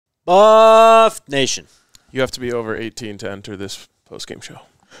Buff Nation. You have to be over 18 to enter this post-game show.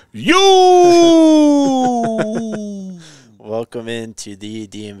 Welcome into the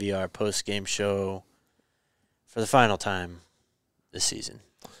DNVR post-game show for the final time this season.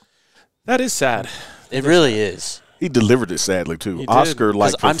 That is sad. It really is. He delivered it sadly, too. He did.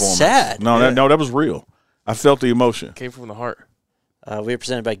 Oscar-like 'Cause I'm performance. sad. No, Yeah. that was real. I felt the emotion. Came from the heart. We are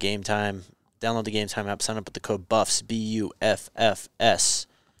presented by Game Time. Download the Game Time app. Sign up with the code BUFFS, BUFFS,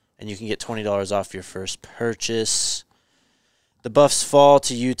 and you can get $20 off your first purchase. The Buffs fall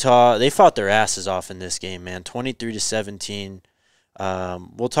to Utah. They fought their asses off in this game, man. 23-17.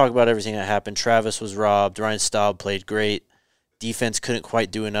 We'll talk about everything that happened. Travis was robbed. Ryan Staub played great. Defense couldn't quite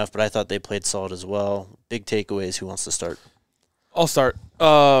do enough, but I thought they played solid as well. Big takeaways. Who wants to start? I'll start.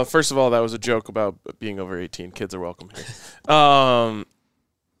 First of all, that was a joke about being over 18. Kids are welcome here.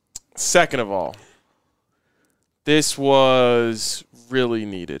 Second of all, this was really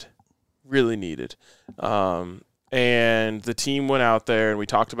needed. Really needed. And the team went out there, and we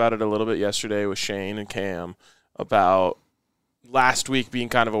talked about it a little bit yesterday with Shane and Cam about last week being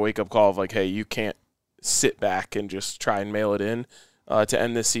kind of a wake-up call of like, hey, you can't sit back and just try and mail it in to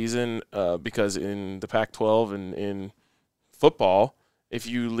end this season because in the Pac-12 and in football, if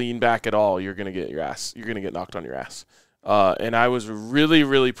you lean back at all, you're going to get knocked on your ass. And I was really,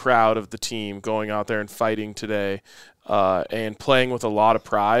 really proud of the team going out there and fighting today and playing with a lot of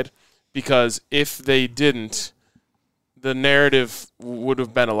pride because if they didn't, the narrative would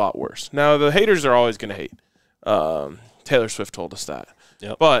have been a lot worse. Now, the haters are always going to hate. Taylor Swift told us that.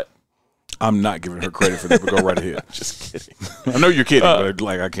 Yep. But I'm not giving her credit for that, but go right ahead. just kidding. I know you're kidding, but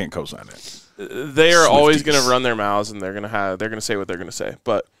I can't co-sign that. They are always Swifties. going to run their mouths and they're going to say what they're going to say.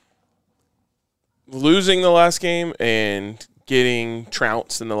 But losing the last game and getting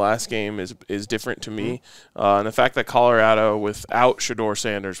trounced in the last game is different to me. And the fact that Colorado, without Shedeur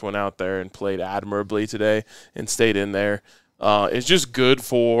Sanders, went out there and played admirably today and stayed in there is just good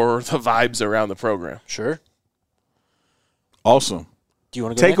for the vibes around the program. Sure. Awesome. Do you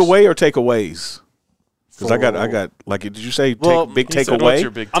want to go Take next? away or takeaways? Because I got like, did you say Well, big He said, "What's takeaway?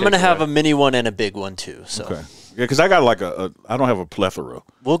 your big I'm going to have takeaway?" a mini one and a big one, too. So Okay. Yeah, because I got like I don't have a plethora.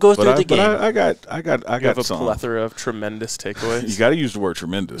 we'll go through But the game. I got You have a some. plethora of tremendous takeaways. You got to use the word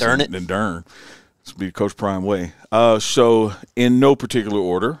tremendous. Darn it. And darn. This will be Coach Prime way. So in no particular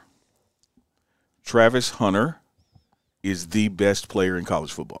order, Travis Hunter is the best player in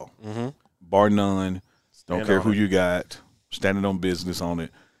college football. Mm-hmm. Bar none. Don't Stand care on who it. you got. Standing on business on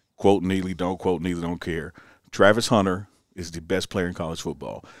it. Quote Neely, don't quote Neely, don't care. Travis Hunter is the best player in college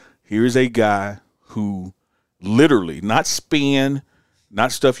football. Here's a guy who literally, not spin,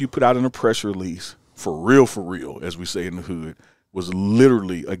 not stuff you put out in a press release, for real, as we say in the hood, was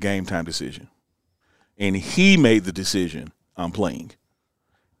literally a game-time decision. And he made the decision, I'm playing.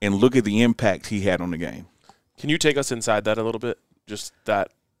 And look at the impact he had on the game. Can you take us inside that a little bit? Just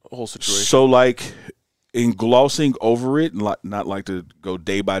that whole situation. So, like, in glossing over it, not like to go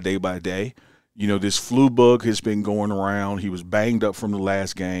day by day, you know, this flu bug has been going around. He was banged up from the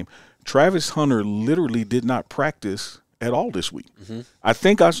last game. Travis Hunter literally did not practice at all this week. Mm-hmm. I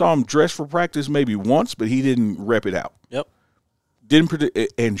think I saw him dress for practice maybe once, but he didn't rep it out. Yep.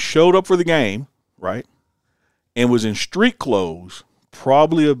 And showed up for the game, right? And was in street clothes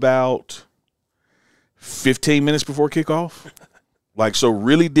probably about 15 minutes before kickoff. Like, so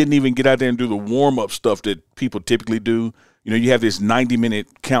really didn't even get out there and do the warm-up stuff that people typically do. You know, you have this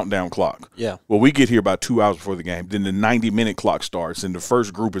 90-minute countdown clock. Yeah. Well, we get here about 2 hours before the game. Then the 90-minute clock starts, and the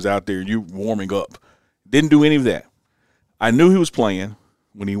first group is out there, and you warming up. Didn't do any of that. I knew he was playing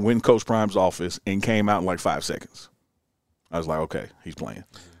when he went in Coach Prime's office and came out in like 5 seconds. I was like, okay, he's playing.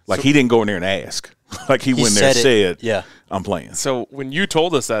 Like, he didn't go in there and ask. Like, he went in there and said, Yeah. I'm playing. So when you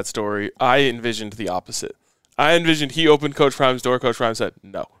told us that story, I envisioned the opposite. I envisioned he opened Coach Prime's door. Coach Prime said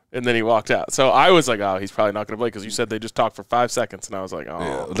no, and then he walked out. So I was like, oh, he's probably not going to play because you said they just talked for 5 seconds, and I was like, oh.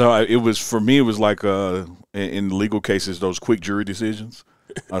 Yeah. No, it was, for me, it was like in legal cases, those quick jury decisions.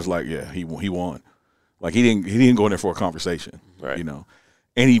 I was like, yeah, he won. Like, he didn't go in there for a conversation, Right. you know.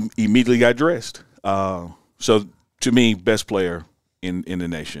 And he immediately got dressed. So to me, best player in the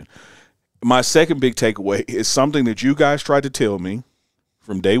nation. My second big takeaway is something that you guys tried to tell me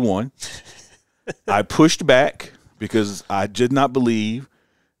from day one. I pushed back because I did not believe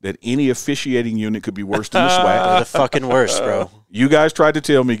that any officiating unit could be worse than the They're SWAC. the fucking worst, bro. You guys tried to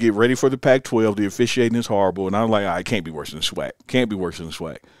tell me, get ready for the Pac-12. The officiating is horrible. And I'm like, it can't be worse than the SWAC. Can't be worse than the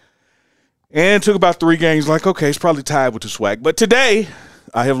SWAC. And it took about 3 games, like, okay, it's probably tied with the SWAC. But today,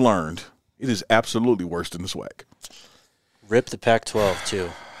 I have learned it is absolutely worse than the SWAC. Rip the Pac-12, too.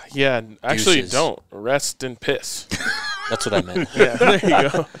 Yeah, actually Deuces. don't. Rest and piss. That's what I meant. Yeah, there you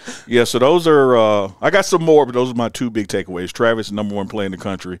go. Yeah, so those are I got some more, but those are my two big takeaways. Travis, number one play in the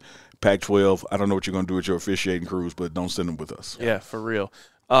country. Pac-12, I don't know what you're going to do with your officiating crews, but don't send them with us. Yeah, for real.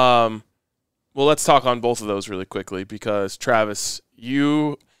 Well, let's talk on both of those really quickly because, Travis,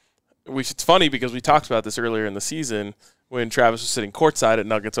 it's funny because we talked about this earlier in the season when Travis was sitting courtside at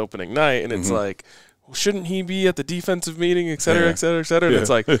Nuggets opening night, and it's like, well, shouldn't he be at the defensive meeting, et cetera, et cetera, et cetera? And it's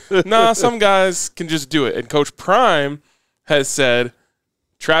like, nah, some guys can just do it. And Coach Prime has said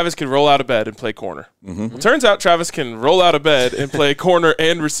Travis can roll out of bed and play corner. Well, turns out Travis can roll out of bed and play corner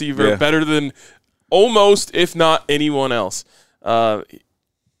and receiver better than almost, if not anyone else. The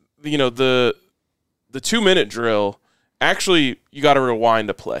 2-minute drill, actually, you got to rewind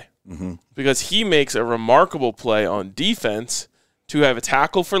a play because he makes a remarkable play on defense to have a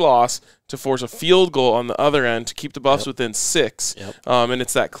tackle for loss to force a field goal on the other end to keep the Buffs within 6. And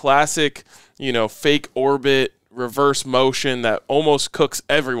it's that classic, fake orbit, reverse motion that almost cooks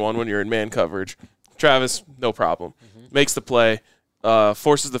everyone when you're in man coverage. Travis, no problem. Makes the play,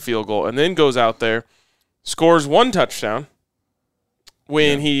 forces the field goal, and then goes out there, scores 1 touchdown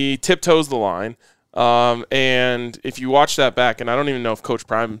when he tiptoes the line. And if you watch that back, and I don't even know if Coach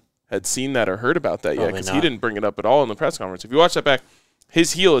Prime had seen that or heard about that yet because he didn't bring it up at all in the press conference. If you watch that back,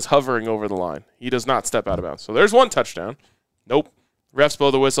 his heel is hovering over the line. He does not step out of bounds. So there's 1 touchdown. Nope. Refs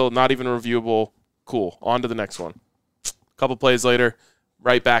blow the whistle, not even reviewable. Cool. On to the next one. A couple plays later,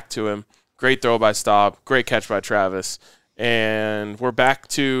 right back to him. Great throw by Staub. Great catch by Travis. And we're back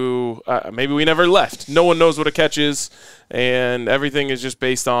to maybe we never left. No one knows what a catch is, and everything is just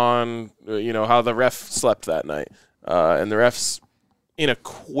based on how the ref slept that night. And the refs, in a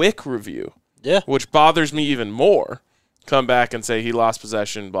quick review, which bothers me even more, come back and say he lost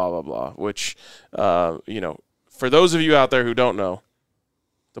possession, blah, blah, blah, which, for those of you out there who don't know,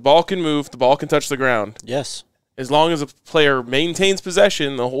 the ball can move, the ball can touch the ground. Yes. As long as a player maintains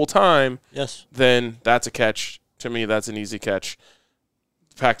possession the whole time, then that's a catch. To me, that's an easy catch.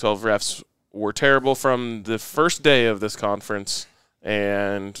 Pac-12 refs were terrible from the first day of this conference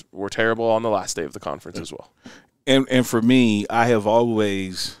and were terrible on the last day of the conference as well. And for me, I have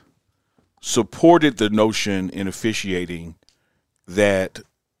always supported the notion in officiating that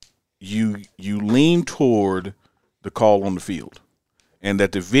you lean toward the call on the field and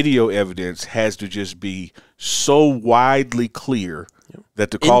that the video evidence has to just be so widely clear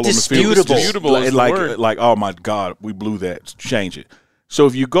that the call on the field is indisputable is the word. Like, oh, my God, we blew that. Change it. So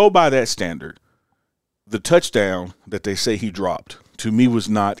if you go by that standard, the touchdown that they say he dropped, to me, was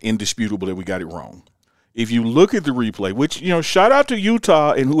not indisputable that we got it wrong. If you look at the replay, which, shout out to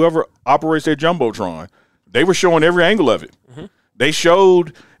Utah and whoever operates their Jumbotron, they were showing every angle of it. They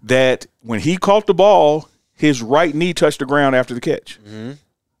showed that when he caught the ball, his right knee touched the ground after the catch.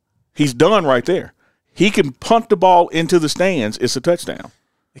 He's done right there. He can punt the ball into the stands. It's a touchdown.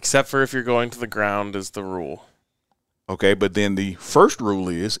 Except for if you're going to the ground is the rule. Okay, but then the first rule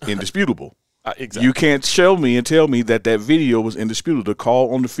is indisputable. Exactly. You can't show me and tell me that video was indisputable. The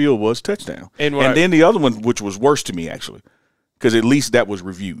call on the field was touchdown. And then the other one, which was worse to me, actually, because at least that was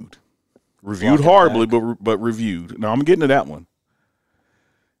reviewed. Reviewed horribly, but reviewed. Now, I'm getting to that one.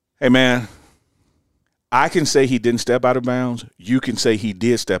 Hey, man, I can say he didn't step out of bounds. You can say he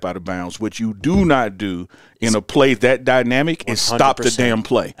did step out of bounds. What you do not do in a play that dynamic is stop the damn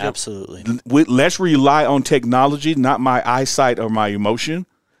play. Absolutely. Let's rely on technology, not my eyesight or my emotion.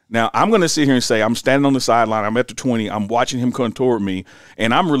 Now, I'm going to sit here and say I'm standing on the sideline. I'm at the 20. I'm watching him come toward me,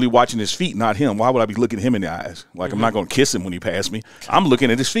 and I'm really watching his feet, not him. Why would I be looking him in the eyes? Like, I'm not going to kiss him when he passed me. I'm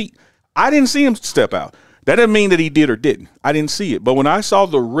looking at his feet. I didn't see him step out. That doesn't mean that he did or didn't. I didn't see it. But when I saw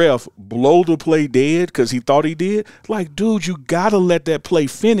the ref blow the play dead because he thought he did, like, dude, you got to let that play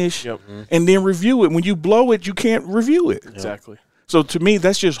finish and then review it. When you blow it, you can't review it. Exactly. So to me,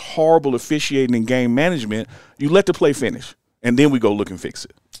 that's just horrible officiating and game management. You let the play finish, and then we go look and fix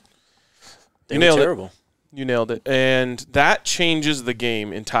it. They were terrible. You nailed it. And that changes the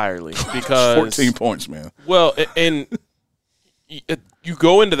game entirely because 14 points, man. Well, and you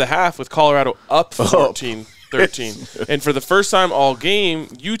go into the half with Colorado up 14-13. And for the first time all game,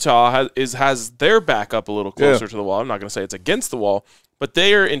 Utah has their back up a little closer to the wall. I'm not going to say it's against the wall, but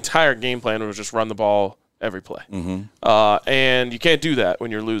their entire game plan was just run the ball every play. And you can't do that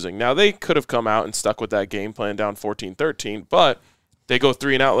when you're losing. Now, they could have come out and stuck with that game plan down 14-13, but they go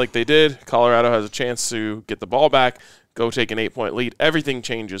 3 and out like they did. Colorado has a chance to get the ball back, go take an 8-point lead. Everything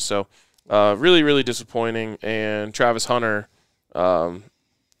changes. So really, really disappointing. And Travis Hunter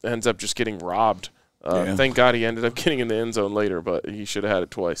ends up just getting robbed. Thank God he ended up getting in the end zone later, but he should have had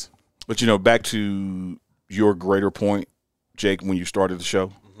it twice. But, back to your greater point, Jake, when you started the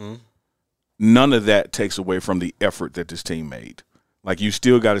show, none of that takes away from the effort that this team made. Like, you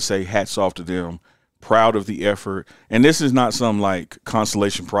still got to say hats off to them, proud of the effort. And this is not some, like,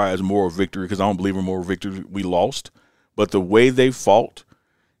 consolation prize, moral victory, because I don't believe in moral victory. We lost. But the way they fought,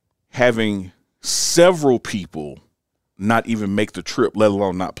 having several people not even make the trip, let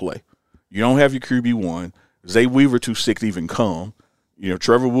alone not play. You don't have your QB1. Zay Weaver too sick to even come. You know,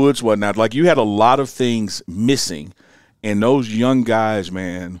 Trevor Woods, whatnot. Like, you had a lot of things missing. And those young guys,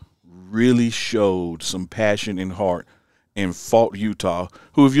 man, really showed some passion and heart and fought Utah,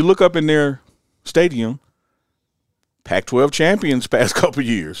 who, if you look up in their stadium, Pac-12 champions past couple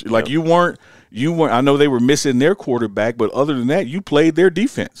years. Like, you weren't. I know they were missing their quarterback, but other than that, you played their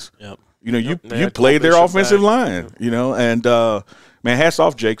defense. Yep. You know, you played their offensive line. You know, and man, hats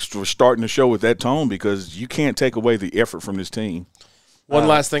off, Jake, for starting the show with that tone, because you can't take away the effort from this team. One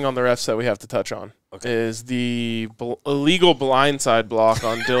last thing on the refs that we have to touch on is the illegal blindside block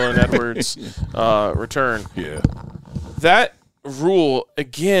on Dylan Edwards' return. Yeah. That rule,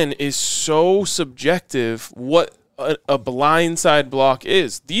 again, is so subjective what a blindside block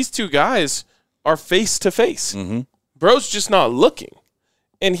is. These two guys are face-to-face. Mm-hmm. Bro's just not looking.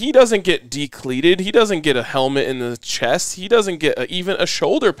 And he doesn't get decleated. He doesn't get a helmet in the chest. He doesn't get even a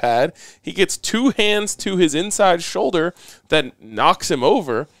shoulder pad. He gets two hands to his inside shoulder that knocks him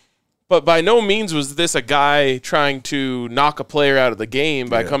over. But by no means was this a guy trying to knock a player out of the game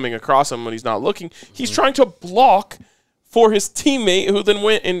by coming across him when he's not looking. He's trying to block for his teammate, who then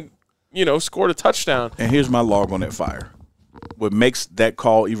went and, you know, scored a touchdown. And here's my log on that fire. What makes that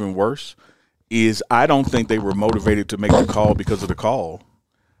call even worse is I don't think they were motivated to make the call because of the call.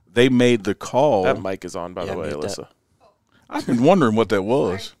 They made the call. That mic is on, by the way, Alyssa. I've been wondering what that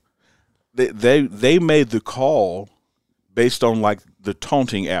was. They made the call based on, like, the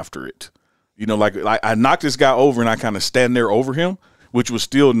taunting after it. You know, like I knocked this guy over and I kind of stand there over him, which was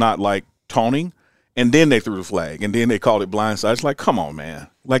still not, like, taunting. And then they threw the flag, and then they called it blindside. It's like, come on, man.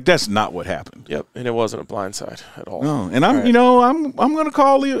 Like, that's not what happened. Yep, and it wasn't a blindside at all. No, and I'm going to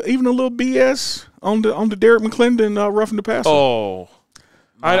call even a little BS on the Derek McClendon roughing the passer. Oh.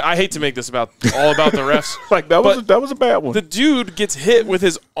 I hate to make this all about the refs. Like, that was a bad one. The dude gets hit with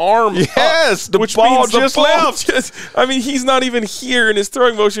his arm Yes, up, the which ball means just left. I mean, he's not even here in his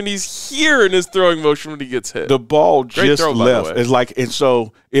throwing motion. He's here in his throwing motion when he gets hit. The ball Great just throw, by the left. way. It's like, and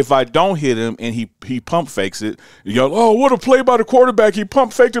so if I don't hit him and he pump fakes it, you go, oh, what a play by the quarterback. He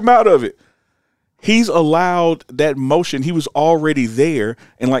pump faked him out of it. He's allowed that motion. He was already there,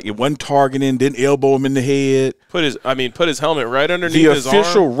 and like it wasn't targeting, didn't elbow him in the head. Put his helmet right underneath his arm. The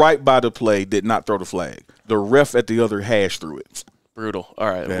official right by the play did not throw the flag. The ref at the other hash threw it. Brutal. All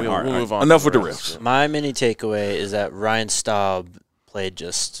right, Yeah, we'll move on. Enough with the refs. My mini takeaway is that Ryan Staub he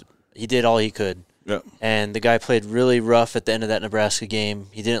did all he could. Yep. And the guy played really rough at the end of that Nebraska game.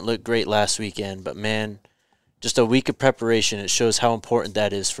 He didn't look great last weekend, but man, just a week of preparation, it shows how important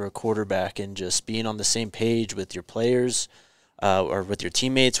that is for a quarterback, and just being on the same page with your players or with your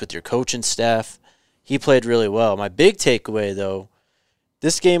teammates, with your coach and staff. He played really well. My big takeaway, though,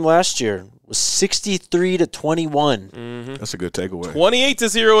 this game last year was 63-21. That's a good takeaway.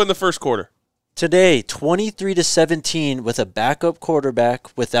 28-0 in the first quarter. Today, 23-17 with a backup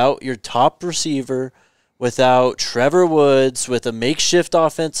quarterback, without your top receiver, without Trevor Woods, with a makeshift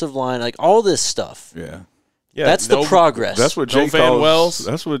offensive line, like all this stuff. Yeah. Yeah, That's the progress. That's what No Jake Van calls. Wells.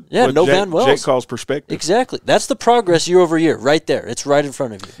 That's what Van Wells. Jake calls perspective. Exactly. That's the progress year over year, right there. It's right in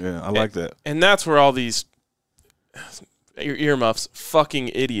front of you. Yeah, I like that. And that's where all these earmuffs, fucking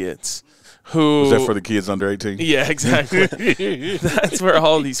idiots who... Was that for the kids under 18? Yeah, exactly. That's where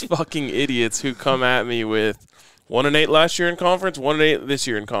all these fucking idiots who come at me with 1-8 last year in conference, 1-8 this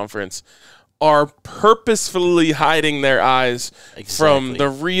year in conference, are purposefully hiding their eyes from the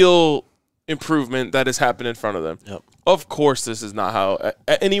real improvement that has happened in front of them. Yep. Of course, this is not how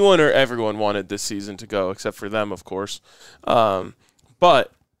anyone or everyone wanted this season to go, except for them, of course.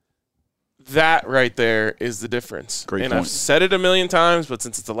 But that right there is the difference. Great and point. I've said it a million times, but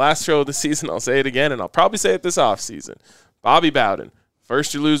since it's the last show of the season, I'll say it again, and I'll probably say it this offseason. Bobby Bowden.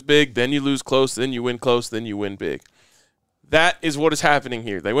 First you lose big, then you lose close, then you win close, then you win big. That is what is happening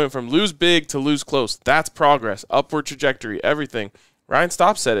here. They went from lose big to lose close. That's progress, upward trajectory, everything. Ryan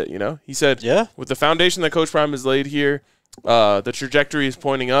Staub said it, He said, with the foundation that Coach Prime has laid here, the trajectory is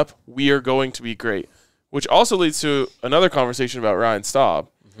pointing up. We are going to be great. Which also leads to another conversation about Ryan Staub.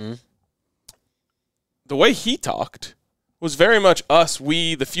 Mm-hmm. The way he talked was very much us,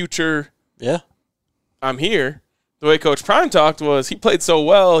 we, the future. Yeah. I'm here. The way Coach Prime talked was he played so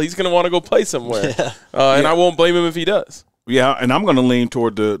well, he's going to want to go play somewhere. Yeah. And I won't blame him if he does. Yeah, and I'm going to lean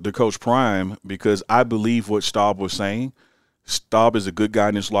toward the Coach Prime, because I believe what Staub was saying. Staub is a good guy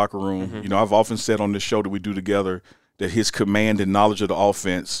in this locker room. You know, I've often said on this show that we do together that his command and knowledge of the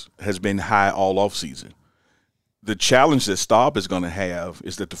offense has been high all offseason. The challenge that Staub is going to have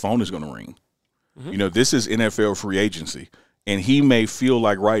is that the phone is going to ring. You know, this is NFL free agency, and he may feel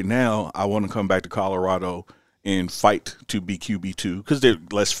like right now I want to come back to Colorado and fight to be QB2 because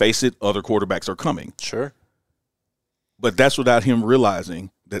let's face it, other quarterbacks are coming. Sure. But that's without him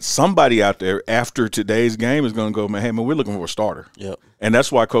realizing that somebody out there after today's game is going to go, man, hey, man, we're looking for a starter. Yep. And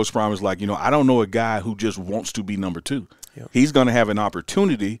that's why Coach Prime is like, you know, I don't know a guy who just wants to be number 2. Yep. He's going to have an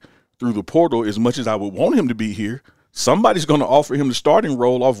opportunity through the portal as much as I would want him to be here. Somebody's going to offer him the starting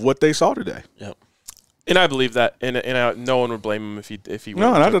role off what they saw today. Yep. And I believe that, and no one would blame him if he No,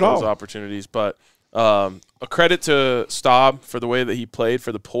 went not and took at all. those opportunities. But a credit to Staub for the way that he played,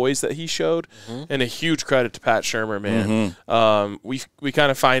 for the poise that he showed, and a huge credit to Pat Shurmur, man. We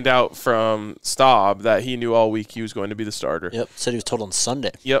kind of find out from Staub that he knew all week he was going to be the starter. Yep. Said he was told on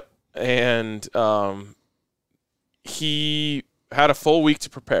Sunday. Yep. And he had a full week to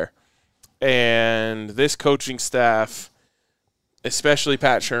prepare. And this coaching staff, especially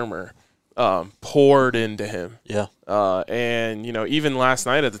Pat Shurmur, poured into him. Yeah. And, you know, even last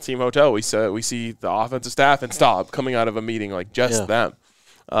night at the team hotel, we see the offensive staff and Staub coming out of a meeting, like just them.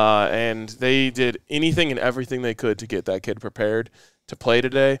 And they did anything and everything they could to get that kid prepared to play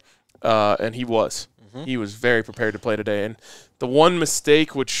today. And he was. He was very prepared to play today. And the one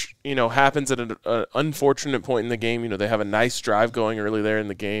mistake, which, you know, happens at an unfortunate point in the game, you know, they have a nice drive going early there in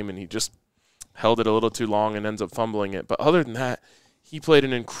the game, and he just held it a little too long and ends up fumbling it. But other than that, he played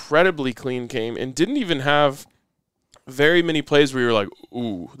an incredibly clean game and didn't even have very many plays where you were like,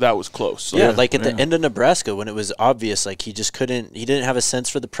 ooh, that was close. Like at the end of Nebraska when it was obvious, like he just couldn't – he didn't have a sense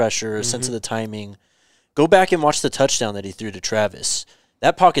for the pressure, a sense of the timing. Go back and watch the touchdown that he threw to Travis.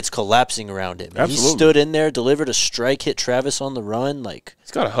 That pocket's collapsing around him. Absolutely. He stood in there, delivered a strike, hit Travis on the run. Like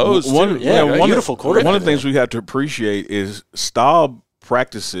he's got a hose, too. One beautiful quarterback. One of the things we have to appreciate is Staub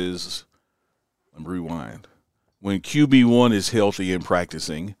practices – rewind. When QB1 is healthy and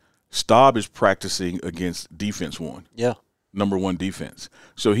practicing, Staub is practicing against defense 1. Yeah. Number 1 defense.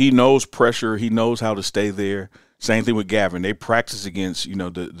 So he knows pressure. He knows how to stay there. Same thing with Gavin. They practice against, you know,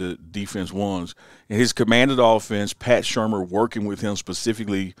 the defense ones. And his commanded offense, Pat Shurmur working with him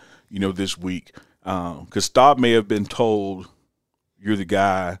specifically, you know, this week. Because Staub may have been told you're the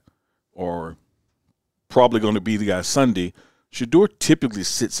guy or probably going to be the guy Sunday. Shedeur typically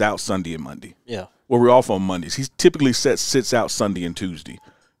sits out Sunday and Monday. Yeah. Well, we're off on Mondays. He typically sits out Sunday and Tuesday.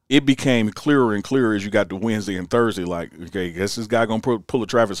 It became clearer and clearer as you got to Wednesday and Thursday. Like, okay, guess this guy going to pull a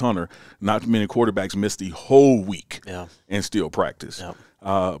Travis Hunter. Not many quarterbacks miss the whole week and still practice.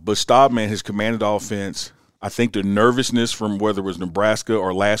 Yeah. But Staub, man, his commanded offense, I think the nervousness from whether it was Nebraska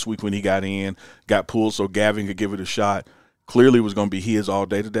or last week when he got pulled so Gavin could give it a shot, clearly was going to be his all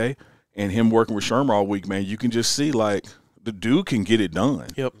day today. And him working with Shurmur all week, man, you can just see, like, the dude can get it done.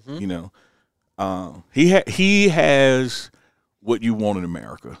 Yep. You know, he has what you want in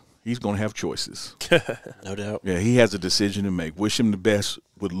America. He's going to have choices. No doubt. Yeah, he has a decision to make. Wish him the best.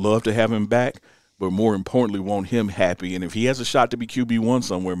 Would love to have him back, but more importantly, want him happy. And if he has a shot to be QB1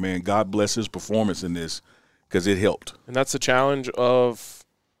 somewhere, man, God bless his performance in this because it helped. And that's the challenge of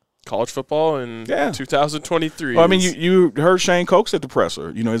college football in 2023. Well, I mean, you heard Shane Coates at the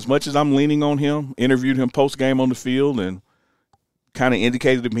presser. You know, as much as I'm leaning on him, interviewed him post-game on the field and kind of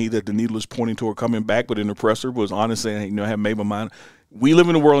indicated to me that the needle is pointing toward coming back, but in the presser was honest saying, you know, I have made my mind. We live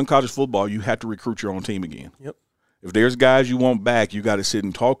in a world in college football, you have to recruit your own team again. Yep. If there's guys you want back, you got to sit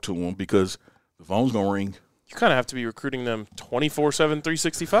and talk to them because the phone's going to ring. You kind of have to be recruiting them 24/7,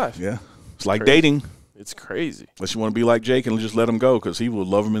 365. Yeah. It's like Crazy. dating. It's crazy. Unless you want to be like Jake and just let him go because he will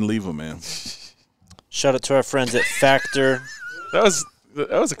love him and leave him, man. Shout out to our friends at Factor. That was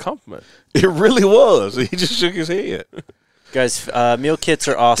a compliment. It really was. He just shook his head. Guys, meal kits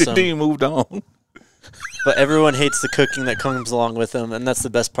are awesome. The dean moved on. But everyone hates the cooking that comes along with them, and that's the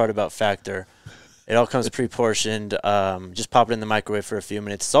best part about Factor. It all comes pre-portioned. Just pop it in the microwave for a few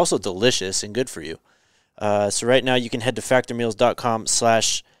minutes. It's also delicious and good for you. So right now you can head to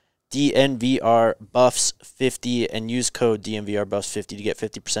factormeals.com/DNVRBuffs50 and use code DNVRBuffs50 to get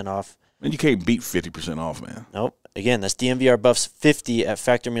 50% off. And you can't beat 50% off, man. Nope. Again, that's DNVRBuffs50 at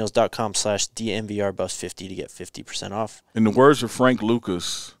factormeals.com/DNVRBuffs50 to get 50% off. In the words of Frank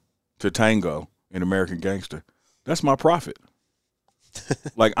Lucas to Tango in American Gangster, that's my profit.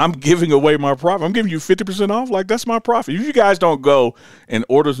 Like, I'm giving away my profit. I'm giving you 50% off. Like, that's my profit. If you guys don't go and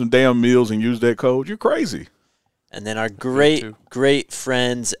order some damn meals and use that code, you're crazy. And then our great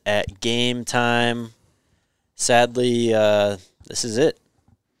friends at Game Time. Sadly, this is it.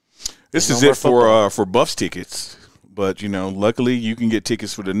 This There's is no more it football. for Buffs tickets. But, luckily you can get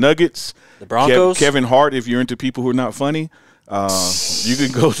tickets for the Nuggets. The Broncos. Kevin Hart, if you're into people who are not funny. You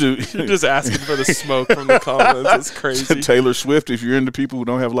can go to – You're just asking for the smoke from the comments. That's crazy. Taylor Swift, if you're into people who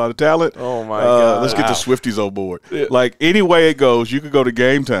don't have a lot of talent. Oh, my God. Let's get the Swifties on board. Yeah. Like, any way it goes, you could go to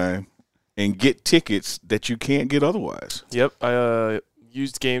Game Time and get tickets that you can't get otherwise. Yep. I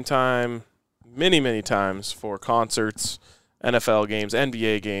used Game Time many, many times for concerts, NFL games,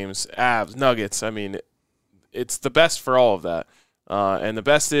 NBA games, Avs, Nuggets. I mean, it's the best for all of that. And the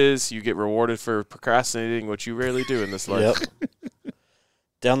best is you get rewarded for procrastinating, which you rarely do in this life. Yep.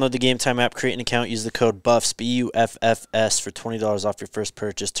 Download the Game Time app, create an account, use the code BUFFS, BUFFS, for $20 off your first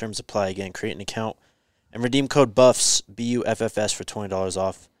purchase. Terms apply. Again, create an account and redeem code BUFFS, BUFFS, for $20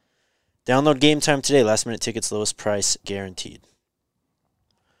 off. Download Game Time today. Last minute tickets, lowest price guaranteed.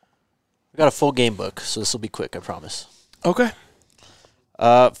 We got a full game book, so this will be quick, I promise. Okay.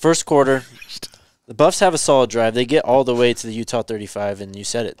 First quarter. The Buffs have a solid drive. They get all the way to the Utah 35, and you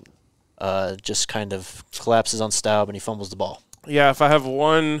said it. Just kind of collapses on Staub, and he fumbles the ball. Yeah, if I have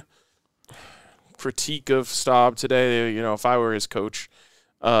one critique of Staub today, if I were his coach,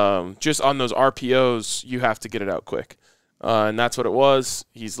 just on those RPOs, you have to get it out quick. And that's what it was.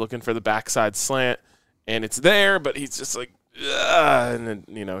 He's looking for the backside slant, and it's there, but he's just like, and then,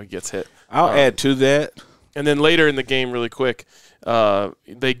 he gets hit. I'll add to that. And then later in the game, really quick,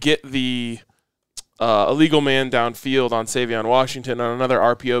 they get the illegal man downfield on Savion Washington on another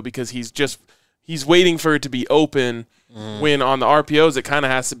RPO because he's waiting for it to be open. When on the RPOs, it kind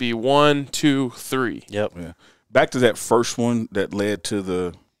of has to be 1, 2, 3. Yep. Yeah. Back to that first one that led to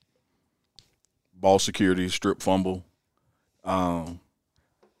the ball security strip fumble.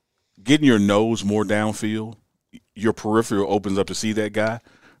 Getting your nose more downfield, your peripheral opens up to see that guy.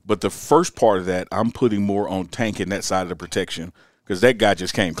 But the first part of that, I'm putting more on tanking that side of the protection because that guy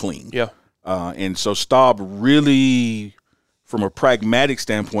just came clean. Yeah. And so Staub really, from a pragmatic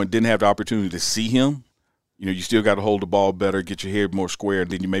standpoint, didn't have the opportunity to see him. You still got to hold the ball better, get your head more square, and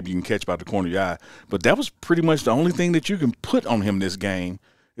then maybe you can catch by the corner of your eye. But that was pretty much the only thing that you can put on him this game.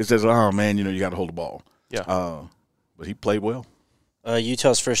 It says, oh, man, you got to hold the ball. Yeah. But he played well.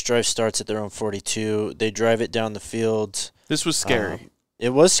 Utah's first drive starts at their own 42. They drive it down the field. This was scary. It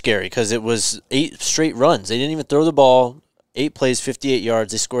was scary because it was 8 straight runs. They didn't even throw the ball. 8 plays, 58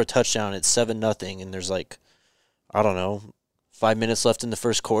 yards. They score a touchdown. It's 7-0, and there's 5 minutes left in the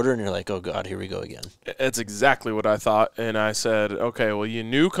first quarter, and you're like, oh, God, here we go again. That's exactly what I thought, and I said, okay, well, you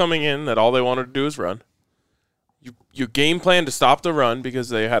knew coming in that all they wanted to do is run. You game plan to stop the run because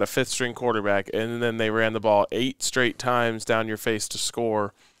they had a fifth-string quarterback, and then they ran the ball 8 straight times down your face to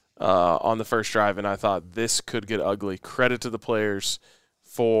score on the first drive, and I thought this could get ugly. Credit to the players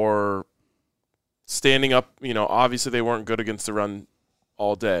for standing up. Obviously they weren't good against the run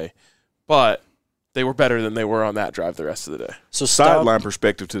all day, but they were better than they were on that drive the rest of the day. So sideline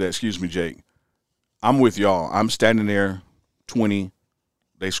perspective to that, excuse me, Jake. I'm with y'all. I'm standing there, 20.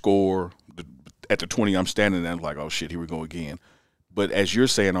 They score. At the 20, I'm standing there like, oh, shit, here we go again. But as you're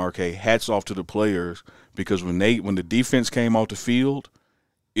saying, RK, hats off to the players because when the defense came off the field,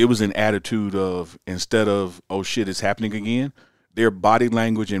 it was an attitude of instead of, oh, shit, it's happening again, their body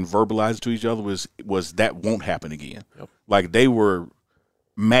language and verbalizing to each other was that won't happen again. Yep. Like they were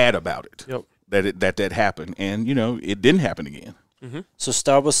mad about it. Yep. That happened, and it didn't happen again. Mm-hmm. So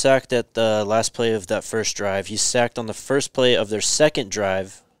Staub was sacked at the last play of that first drive. He's sacked on the first play of their second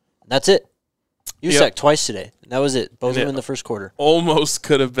drive. That's it. He was sacked twice today. That was it. Both of them in the first quarter. Almost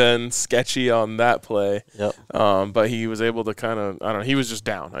could have been sketchy on that play. Yep. But he was able to kind of, I don't know, he was just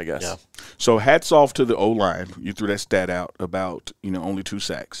down, I guess. Yeah. So hats off to the O-line. You threw that stat out about, only 2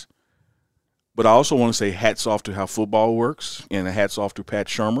 sacks. But I also want to say hats off to how football works and hats off to Pat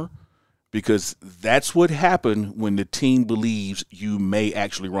Shurmur because that's what happened when the team believes you may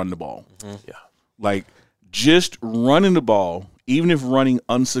actually run the ball. Mm-hmm. Yeah. Like just running the ball, even if running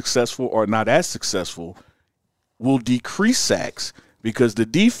unsuccessful or not as successful, will decrease sacks because the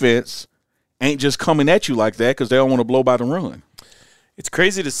defense ain't just coming at you like that because they don't want to blow by the run. It's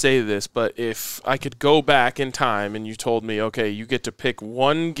crazy to say this, but if I could go back in time and you told me, okay, you get to pick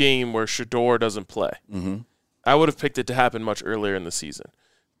one game where Shedeur doesn't play, I would have picked it to happen much earlier in the season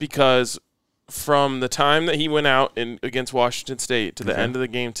because from the time that he went out against Washington State to the end of the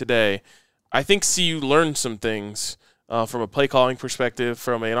game today, I think CU learned some things from a play calling perspective,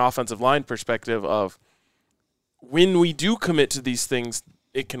 from an offensive line perspective of when we do commit to these things,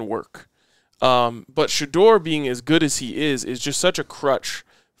 it can work. But Shedeur being as good as he is just such a crutch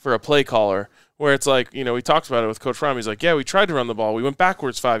for a play caller where it's like, we talked about it with Coach Fromm. He's like, yeah, we tried to run the ball. We went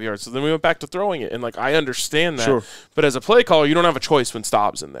backwards 5 yards. So then we went back to throwing it. And, I understand that. Sure. But as a play caller, you don't have a choice when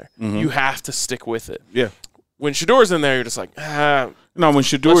Staub's in there. Mm-hmm. You have to stick with it. Yeah. when Shador's in there, you're just like, No, when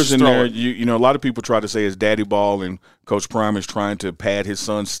Shador's in throw there, it. you know, a lot of people try to say it's daddy ball and Coach Prime is trying to pad his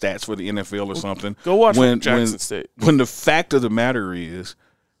son's stats for the NFL or something. Go watch Jackson State. When the fact of the matter is,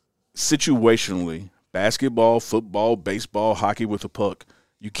 situationally, basketball, football, baseball, hockey with a puck,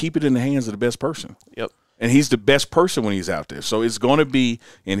 you keep it in the hands of the best person. Yep. And he's the best person when he's out there. So it's going to be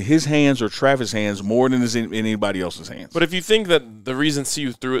in his hands or Travis' hands more than it's in anybody else's hands. But if you think that the reason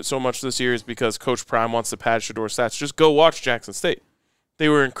CU threw it so much this year is because Coach Prime wants to pad Shador's stats, just go watch Jackson State. They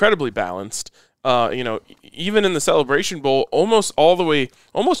were incredibly balanced. Even in the Celebration Bowl, almost all the way,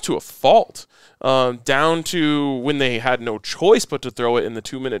 almost to a fault, down to when they had no choice but to throw it in the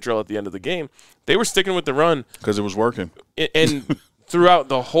 2-minute drill at the end of the game. They were sticking with the run. Because it was working. And throughout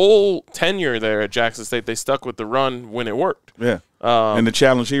the whole tenure there at Jackson State, they stuck with the run when it worked. Yeah. And the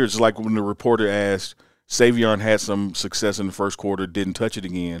challenge here is like when the reporter asked, Savion had some success in the first quarter, didn't touch it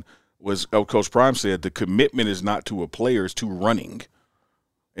again, was Coach Prime said the commitment is not to a player, it's to running.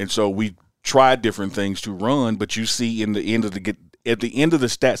 And so we tried different things to run, but you see at the end of the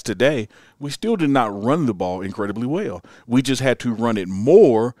stats today, we still did not run the ball incredibly well. We just had to run it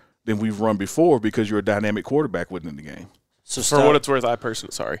more than we've run before because you're a dynamic quarterback within the game. So for what it's worth, I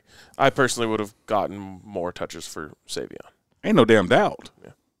personally would have gotten more touches for Savion. Ain't no damn doubt.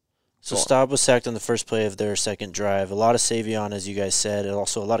 Yeah. So Staub was sacked on the first play of their second drive. A lot of Savion, as you guys said, and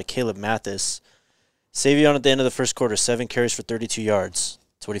also a lot of Caleb Mathis. Savion at the end of the first quarter, 7 carries for 32 yards.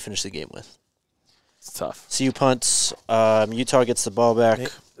 That's what he finished the game with. It's tough. CU punts. Utah gets the ball back.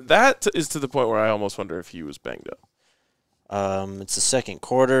 That is to the point where I almost wonder if he was banged up. It's the second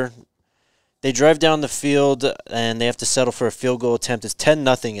quarter. They drive down the field, and they have to settle for a field goal attempt. It's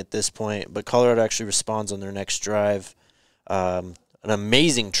 10-0 at this point, but Colorado actually responds on their next drive. An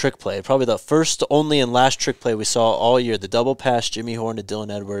amazing trick play, probably the first, only, and last trick play we saw all year. The double pass, Jimmy Horn to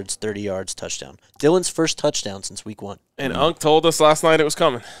Dylan Edwards, 30 yards, touchdown. Dylan's first touchdown since week 1. And Unc told us last night it was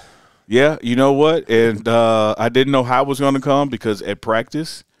coming. Yeah, you know what? And I didn't know how it was going to come because at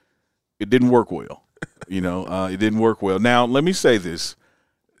practice, it didn't work well. It didn't work well. Now, let me say this.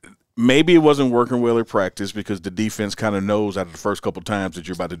 Maybe it wasn't working well at practice because the defense kind of knows out of the first couple times that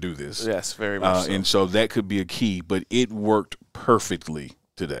you're about to do this. Yes, very much so. And so that could be a key, but it worked perfectly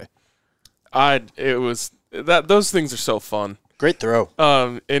today. Those things are so fun. Great throw.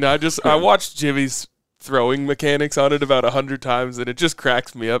 And I watched Jimmy's throwing mechanics on it about 100 times, and it just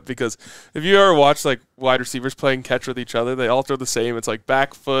cracks me up because if you ever watch like wide receivers playing catch with each other, they all throw the same. It's like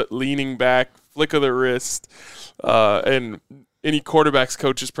back foot, leaning back, flick of the wrist, and any quarterback's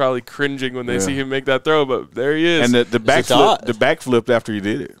coach is probably cringing when they see him make that throw, but there he is. And the back flipped after he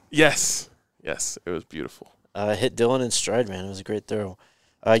did it. Yes, it was beautiful. Hit Dylan in stride, man. It was a great throw.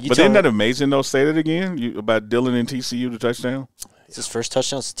 But isn't that amazing, though? Say that again, about Dylan and TCU, the touchdown? It's his first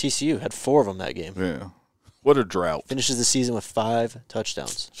touchdown to TCU. Had 4 of them that game. Yeah. What a drought. Finishes the season with 5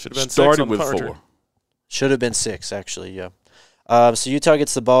 touchdowns. Should have been started with 4. Should have been 6, actually, yeah. So Utah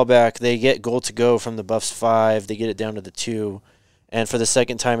gets the ball back. They get goal to go from the Buffs 5. They get it down to the 2. And for the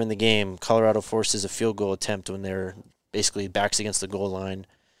second time in the game, Colorado forces a field goal attempt when they're basically backs against the goal line.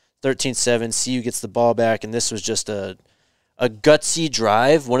 13-7, CU gets the ball back, and this was just a gutsy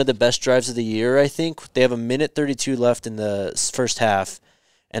drive, one of the best drives of the year, I think. They have 1:32 left in the first half,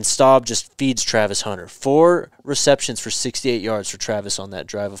 and Staub just feeds Travis Hunter. 4 receptions for 68 yards for Travis on that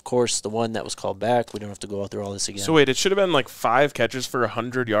drive. Of course, the one that was called back. We don't have to go through all this again. So wait, it should have been like 5 catches for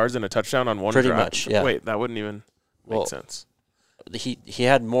 100 yards and a touchdown on one drive? Pretty much, yeah. Wait, that wouldn't even make sense. He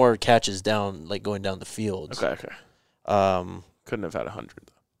had more catches down, like going down the field. Okay. Couldn't have had 100,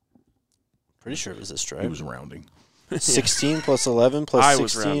 though. Pretty sure it was this drive. He was rounding. 16 plus 11 plus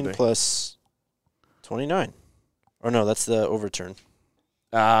 16 plus 29. Or no, that's the overturn.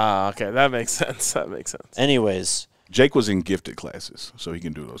 Okay. That makes sense. Anyways. Jake was in gifted classes, so he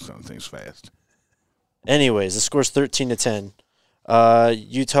can do those kind of things fast. Anyways, the score's 13-10.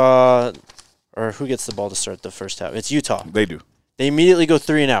 Utah, or who gets the ball to start the first half? It's Utah. They do. They immediately go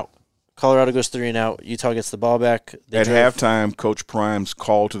 3 and out. Colorado goes 3 and out. Utah gets the ball back. At halftime, Coach Prime's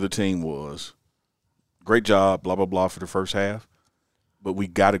call to the team was, great job, blah, blah, blah, for the first half, but we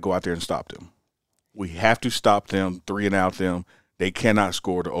got to go out there and stop them. We have to stop them, 3 and out them. They cannot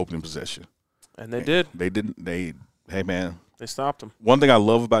score the opening possession. And they did. They didn't. Hey, man. They stopped them. One thing I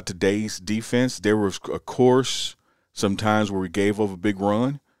love about today's defense, there was, of course, some times where we gave up a big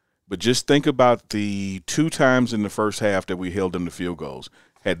run, but just think about the 2 times in the first half that we held them to field goals.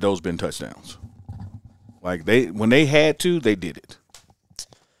 Had those been touchdowns. Like, when they had to, they did it.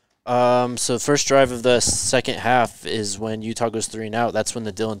 So the first drive of the second half is when Utah goes 3 and out. That's when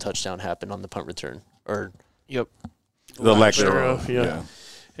the Dylan touchdown happened on the punt return. Yep. The lack thereof. Yeah.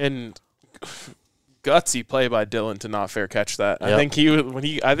 And gutsy play by Dillon to not fair catch that. Yep.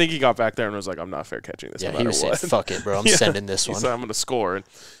 I think he got back there and was like, I'm not fair catching this. Yeah, no he matter was what. saying, "Fuck it, bro, I'm sending this He one." said, I'm going to score. And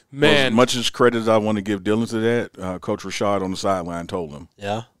Well, man, as much as credit as I want to give Dillon to that, Coach Rashad on the sideline told him,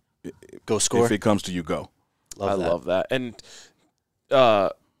 Yeah, go score. if it comes to you, go. I love that. And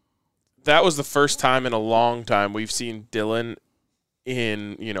that was the first time in a long time we've seen Dillon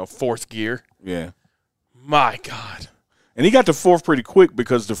in, fourth gear. Yeah. My God. And he got to fourth pretty quick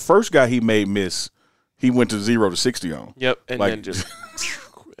because the first guy he made miss, he went to 0 to 60 on. Yep. And Like- then just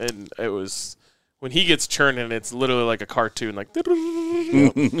and it was when he gets churning, it's literally like a cartoon, like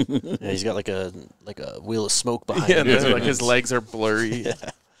Yeah, he's got like a wheel of smoke behind yeah, him. and then, like his legs are blurry.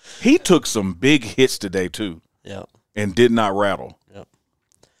 He took some big hits today, too, Yeah. and did not rattle.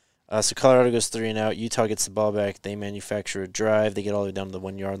 So Colorado goes 3 and out. Utah gets the ball back. They manufacture a drive. They get all the way down to the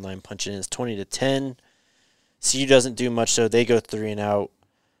 1 yard line, punch it in. It's 20-10. CU doesn't do much, so they go 3 and out.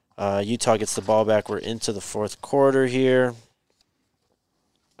 Utah gets the ball back. We're into the fourth quarter here.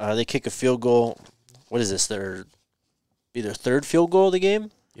 They kick a field goal. What is this? Their third field goal of the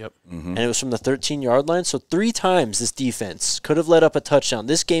game? Yep. And it was from the 13-yard line. So 3 times this defense could have led up a touchdown.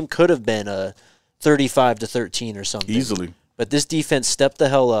 This game could have been a 35-13 or something. Easily. But this defense stepped the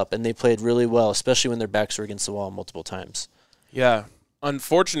hell up, and they played really well, especially when their backs were against the wall multiple times. Yeah.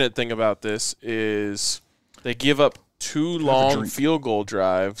 Unfortunate thing about this is they give up 2 long field goal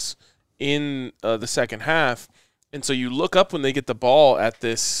drives in the second half. And so you look up when they get the ball at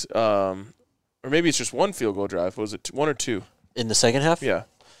this, or maybe it's just 1 field goal drive. Was it 1 or 2? In the second half? Yeah.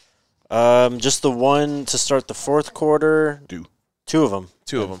 Just the one to start the fourth quarter. 2 of them.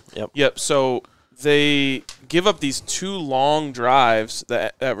 2 of them. Yep. Yep. So they give up these 2 long drives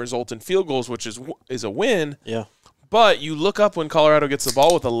that result in field goals, which is a win. Yeah. But you look up when Colorado gets the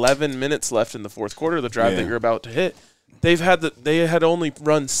ball with 11 minutes left in the fourth quarter, the drive that Yeah. you're about to hit. They had only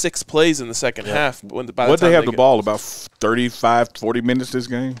run 6 plays in the second half. By the What time they have the get- ball about 35, 40 minutes this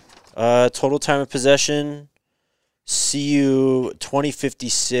game? Total time of possession, CU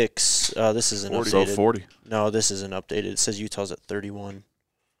 20-56. This isn't 40. updated. So 40. No, this isn't updated. It says Utah's at 31.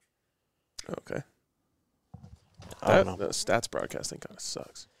 Okay. I don't know. The stats broadcasting kind of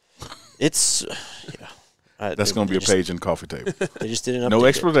sucks. It's yeah. That's going to be a page in the coffee table. They just didn't update No it.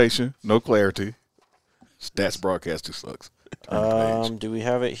 explanation, no clarity. Stats broadcasting sucks. Turn the page. Do we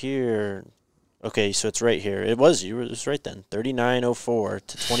have it here? Okay, so it's right here. It was right then. 39:04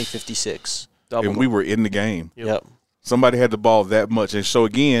 to 20:56. Double. And we were in the game. Yep. Somebody had the ball that much. And so,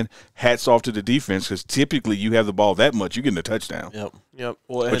 again, hats off to the defense because typically you have the ball that much, you get a touchdown. Yep. Yep.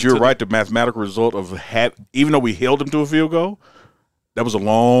 Well, But and you're to right. The mathematical result of even though we held them to a field goal, that was a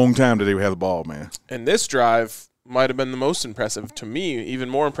long time that they would have the ball, man. And this drive might have been the most impressive to me, even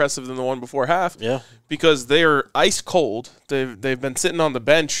more impressive than the one before half. Yeah. Because they are ice cold. They've been sitting on the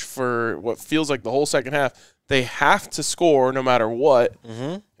bench for what feels like the whole second half. They have to score no matter what,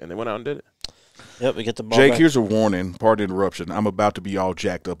 and they went out and did it. Yep. We get the ball Jake, back. here's a warning. Pardon the interruption. I'm about to be all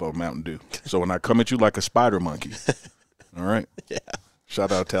jacked up on Mountain Dew. So when I come at you like a spider monkey, all right? Yeah.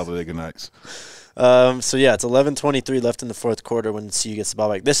 Shout out Talladega Nights. So, yeah, it's 11:23 left in the fourth quarter when CU gets the ball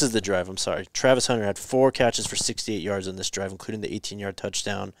back. This is the drive. I'm sorry. Travis Hunter had 4 catches for 68 yards on this drive, including the 18-yard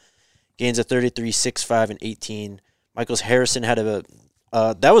touchdown. Gains of 33, 6-5, and 18. Michaels Harrison had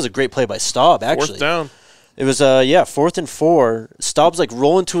that was a great play by Staub, actually. Fourth down. It was, 4th and 4. Staub's like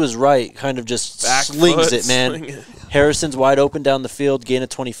rolling to his right, kind of just Back slings foot, it, man. sling it. Harrison's wide open down the field, gain of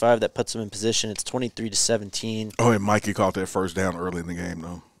 25. That puts him in position. It's 23-17. Oh, and Mikey caught that first down early in the game,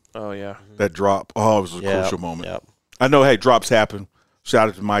 though. Oh, yeah. That drop. Oh, it was a Yeah, crucial moment. yeah. I know, hey, drops happen. Shout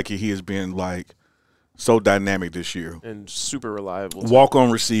out to Mikey. He has been, so dynamic this year. And super reliable. Walk-on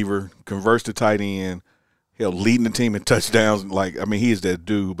receiver, converts to tight end, leading the team in touchdowns. He is that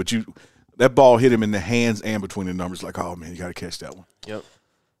dude. But that ball hit him in the hands and between the numbers. Oh, man, you got to catch that one. Yep.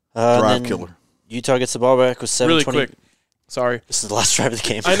 Drive killer. Utah gets the ball back with 7:20. Really quick. Sorry. This is the last drive of the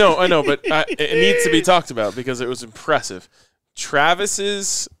game. I know, but it needs to be talked about because it was impressive.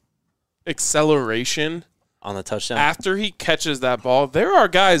 Travis's acceleration On the touchdown. after he catches that ball, there are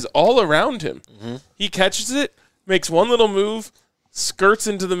guys all around him. He catches it, makes one little move, skirts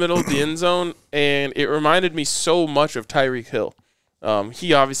into the middle of the end zone, and it reminded me so much of Tyreek Hill.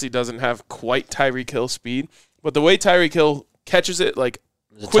 He obviously doesn't have quite Tyreek Hill speed, but the way Tyreek Hill catches it, It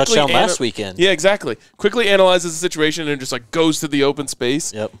was a touchdown last weekend. Yeah, exactly. Quickly analyzes the situation and just goes to the open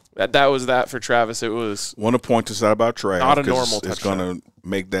space. Yep. That was that for Travis. It was Want to point this out about Trav. Not a 'cause normal It's touchdown. going to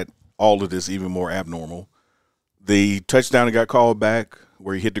make all of this even more abnormal. The touchdown that got called back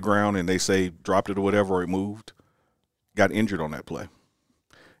where he hit the ground and they say dropped it or whatever or it moved, got injured on that play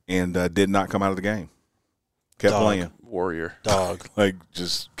and did not come out of the game. Kept Dog. playing. Warrior. Dog. Like,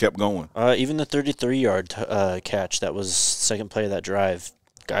 just kept going. Even the 33-yard catch, that was second play of that drive.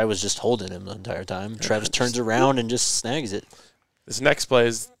 Guy was just holding him the entire time. Travis turns around and just snags it. This next play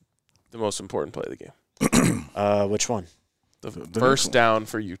is the most important play of the game. Which one? The first down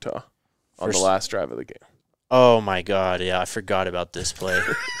for Utah on the last drive of the game. Oh, my God. Yeah, I forgot about this play.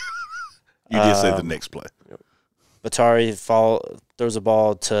 You did say the next play. Batari throws a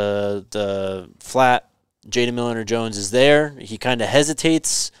ball to the flat. Jaden Miller-Jones is there. He kind of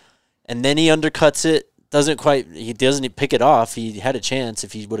hesitates, and then he undercuts it. He doesn't pick it off. He had a chance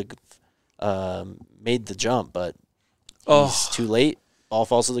if he would have made the jump, but he's too late. Ball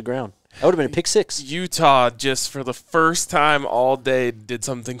falls to the ground. That would have been a pick six. Utah just for the first time all day did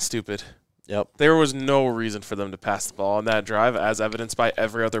something stupid. Yep. There was no reason for them to pass the ball on that drive, as evidenced by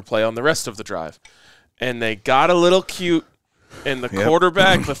every other play on the rest of the drive. And they got a little cute, and the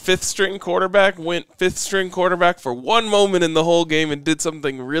quarterback, the fifth-string quarterback, went fifth-string quarterback for one moment in the whole game and did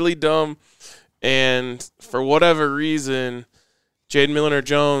something really dumb. And for whatever reason, Jaden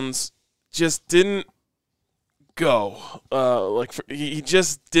Miller-Jones just didn't go. He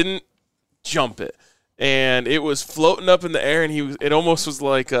just didn't jump it. And it was floating up in the air, and it almost was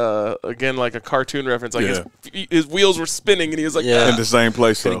like like a cartoon reference. Like his wheels were spinning, and he was like, in the same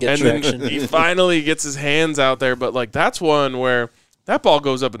place. Couldn't get and traction. then he finally gets his hands out there. But like that's one where that ball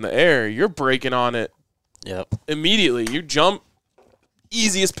goes up in the air, you're breaking on it immediately. You jump,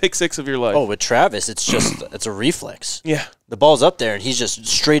 easiest pick six of your life. Oh, with Travis, it's a reflex. Yeah. The ball's up there, and he's just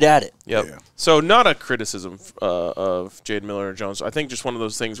straight at it. Yep. Yeah. So not a criticism of Jaden Miller-Jones. I think just one of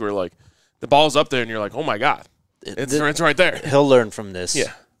those things where like the ball's up there, and you're like, oh my God, it's right there. He'll learn from this.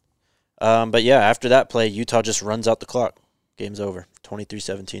 Yeah. But yeah, after that play, Utah just runs out the clock. Game's over.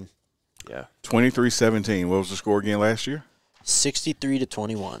 23-17. Yeah. 23-17. What was the score again last year?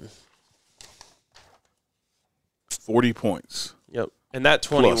 63-21. 40 points. Yep. And that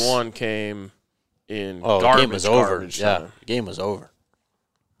 21 came in Oh, garbage. the game was over. Garbage Yeah, time. the game was over.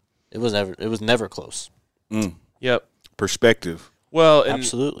 It was never close. Yep. Perspective. Well, and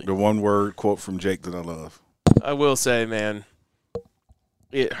Absolutely. The one word quote from Jake that I love. I will say, man,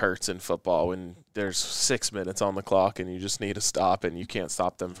 it hurts in football when there's 6 minutes on the clock and you just need to stop and you can't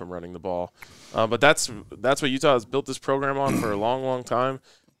stop them from running the ball. But that's what Utah has built this program on for a long, long time.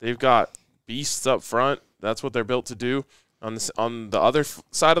 They've got beasts up front. That's what they're built to do. On the other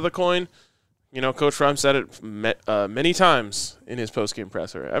side of the coin, Coach Rhyme said it many times in his postgame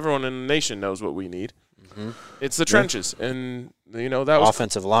presser. Everyone in the nation knows what we need. Mm-hmm. It's the trenches, and that was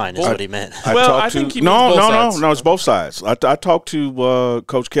offensive line is what he meant. I think he means both sides. No, it's both sides. I talked to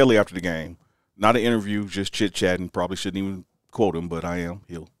Coach Kelly after the game. Not an interview, just chit-chatting. Probably shouldn't even quote him, but I am.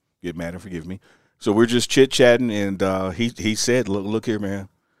 He'll get mad and forgive me. So we're just chit-chatting, and he said, look here, man.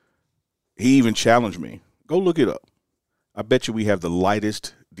 He even challenged me. Go look it up. I bet you we have the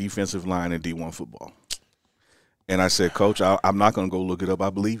lightest defensive line in D1 football. And I said, Coach, I'm not going to go look it up. I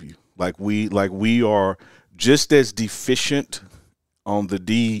believe you. Like we are just as deficient on the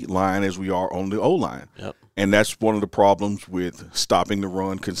D line as we are on the O line. Yep. And that's one of the problems with stopping the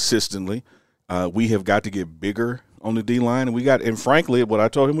run consistently. We have got to get bigger on the D line, and frankly, what I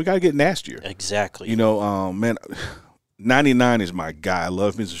told him, we got to get nastier. Exactly. Man, 99 is my guy. I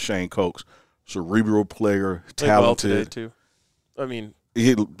love Mr. Shane Cokes, cerebral player, talented. well today too. I mean,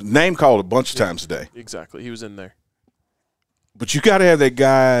 he name called a bunch of times today. Exactly, he was in there. But you got to have that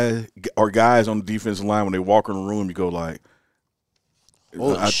guy or guys on the defensive line when they walk in the room, you go like,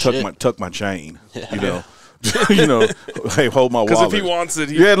 tuck my chain, hey, hold my wallet. Because if he wants it,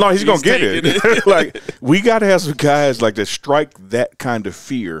 he's gonna get it. Like we got to have some guys like that strike that kind of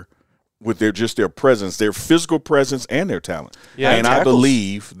fear with their presence, their physical presence, and their talent. Yeah, and I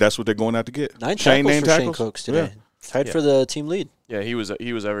believe that's what they're going out to get. 9 tackles for Shane Cokes today. Yeah. Tied for the team lead. Yeah, he was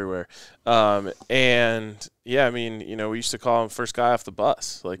everywhere. And yeah, I mean, we used to call him first guy off the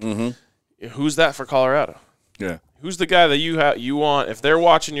bus. Like, who's that for Colorado? Yeah. Who's the guy that you want? If they're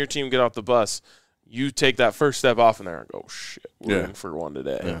watching your team get off the bus, you take that first step off in there and go, shit, we're in for one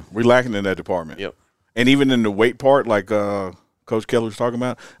today. Yeah. We're lacking in that department. Yep. And even in the weight part, like Coach Keller was talking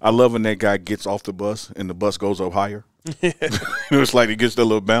about, I love when that guy gets off the bus and the bus goes up higher. It's like he gets that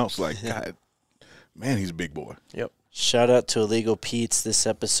little bounce. Like, God, man, he's a big boy. Yep. Shout out to Illegal Pete's. This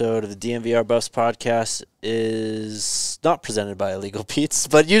episode of the DMVR Buffs podcast is not presented by Illegal Pete's,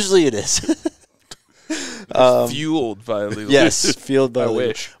 but usually it is. Fueled by Illegal Pete's. Yes, fueled by I Illegal.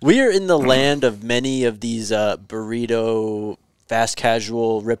 wish. We are in the land of many of these burrito, fast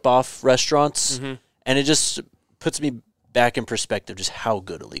casual ripoff restaurants, and it just puts me back in perspective just how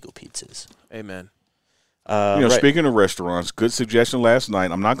good Illegal Pete's is. Amen. Right. Speaking of restaurants, good suggestion last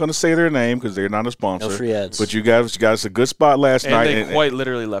night. I'm not going to say their name because they're not a sponsor. No free ads. But you guys a good spot last And night. they quite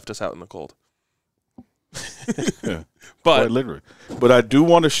literally left us out in the cold. Yeah, But quite literally. But I do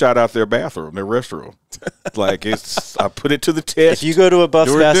want to shout out their bathroom, their restroom. Like I put it to the test. If you go to a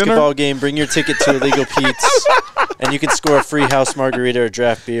Buffs During basketball game, bring your ticket to Illegal Pete's, and you can score a free house margarita or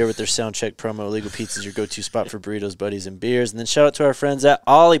draft beer with their sound check promo. Illegal Pete's is your go-to spot for burritos, buddies, and beers. And then shout out to our friends at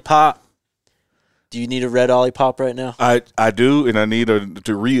Ollie Pop. Do you need a red Ollie Pop right now? I do, and I need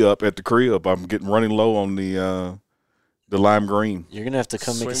to re-up at the crib. I'm getting running low on the lime green. You're gonna have to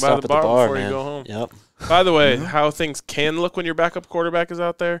come make a Swing by stop the at the bar bar, before you man. go home. Yep. by the way, how things can look when your backup quarterback is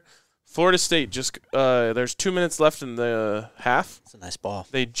out there. Florida State just there's 2 minutes left in the half. It's a nice ball.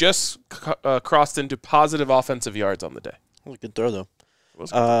 They just crossed into positive offensive yards on the day. Well, good throw though.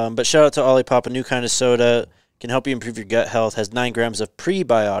 Was good. But shout out to Ollie Pop, a new kind of soda. Can help you improve your gut health. Has 9 grams of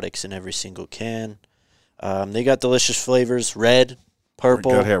prebiotics in every single can. They got delicious flavors: red,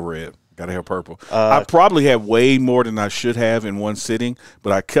 purple. Gotta have red. Gotta have purple. I probably had way more than I should have in one sitting,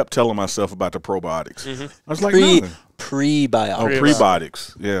 but I kept telling myself about the probiotics. I was like, no. Prebiotics. Oh,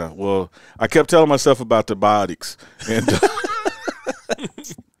 prebiotics. Yeah. Well, I kept telling myself about the biotics, and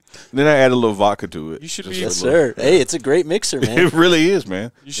then I added a little vodka to it. You should be Yes, sir. Hey, it's a great mixer, man. It really is,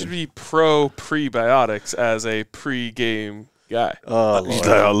 man. You should be pro prebiotics as a pre-game guy. Oh, Lord.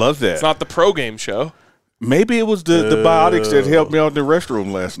 I love that. It's not the pro game show. Maybe it was the biotics that helped me out in the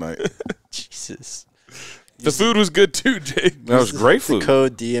restroom last night. Jesus. The food was good too, Jake. That was great food.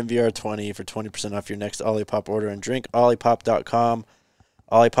 Code DMVR20 for 20% off your next Olipop order and drink. Olipop.com.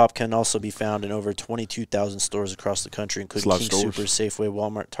 Olipop can also be found in over 22,000 stores across the country, including King Soopers, Safeway,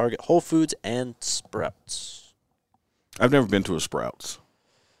 Walmart, Target, Whole Foods, and Sprouts. I've never been to a Sprouts.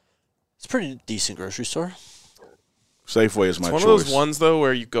 It's a pretty decent grocery store. Safeway is my choice. It's one of those ones, though,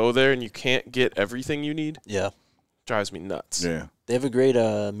 where you go there and you can't get everything you need. Yeah. Drives me nuts. Yeah. They have a great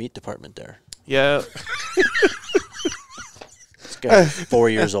meat department there. Yeah. This guy's 4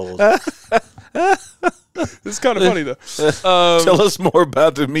 years old. This is kind of funny, though. Tell us more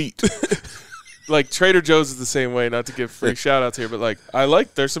about the meat. Like, Trader Joe's is the same way, not to give free shout-outs here, but, like,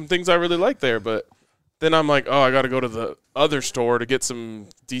 there's some things I really like there, but then I'm like, oh, I got to go to the other store to get some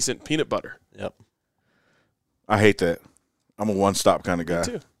decent peanut butter. Yep. I hate that. I'm a one-stop kind of guy.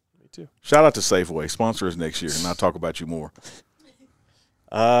 Me too. Shout out to Safeway. Sponsor us next year, and I'll talk about you more.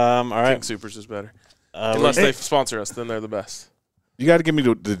 All right. King Soopers is better. Unless they sponsor us, then they're the best. You got to give me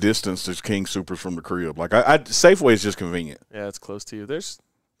the distance to King Soopers from the crib. Like Safeway is just convenient. Yeah, it's close to you.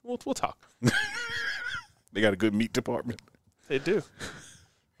 We'll talk. They got a good meat department. They do.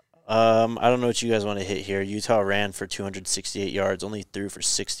 I don't know what you guys want to hit here. Utah ran for 268 yards, only threw for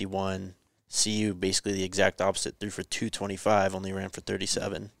 61. CU, basically the exact opposite, threw for 225, only ran for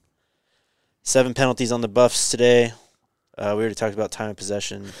 37. 7 penalties on the Buffs today. We already talked about time of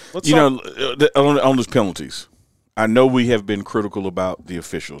possession. On those penalties, I know we have been critical about the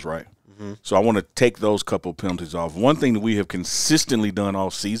officials, right? Mm-hmm. So I want to take those couple penalties off. One thing that we have consistently done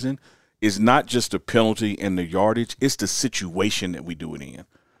all season is not just the penalty and the yardage, it's the situation that we do it in.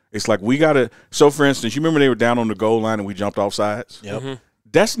 It's like we got to – so, for instance, you remember they were down on the goal line and we jumped off sides? Yep. Mm-hmm.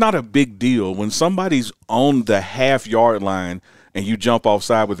 That's not a big deal. When somebody's on the half-yard line and you jump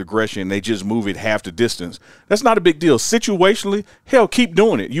offside with aggression, they just move it half the distance. That's not a big deal. Situationally, hell, keep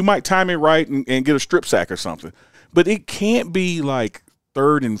doing it. You might time it right and get a strip sack or something. But it can't be like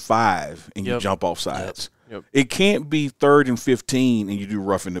 3rd and 5 and you jump off sides. Yep. It can't be 3rd and 15 and you do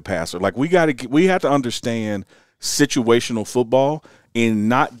roughing the passer. Like we have to understand situational football and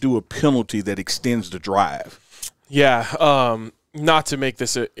not do a penalty that extends the drive. Yeah. Not to make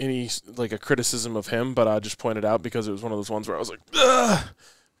this a criticism of him, but I just pointed out because it was one of those ones where I was like, ugh.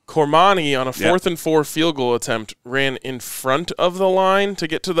 Cormani on a 4th and 4 field goal attempt ran in front of the line to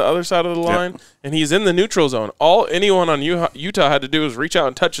get to the other side of the line, and he's in the neutral zone. All anyone on Utah had to do was reach out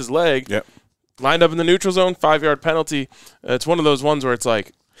and touch his leg. Yep. Lined up in the neutral zone, 5-yard penalty. It's one of those ones where it's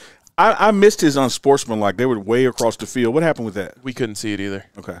like, I missed his unsportsmanlike. They were way across the field. What happened with that? we couldn't see it either.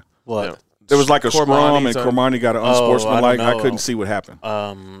 Okay. What? Yeah. There was like a scrum, and Cormani got an unsportsmanlike. I don't know. I couldn't see what happened.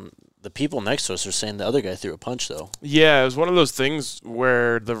 The people next to us are saying the other guy threw a punch, though. Yeah, it was one of those things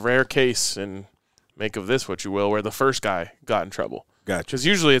where the rare case, and make of this what you will, where the first guy got in trouble. Gotcha. Because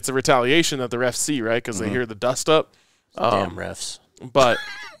usually it's a retaliation that the refs see, right? Because they hear the dust up. Damn refs. But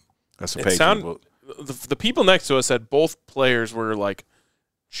That's a it page in the book. the people next to us said both players were like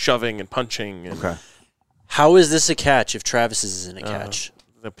shoving and punching. And Okay. How is this a catch if Travis isn't a catch?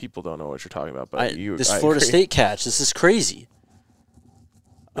 the people don't know what you're talking about. But This I Florida agree. State catch. This is crazy.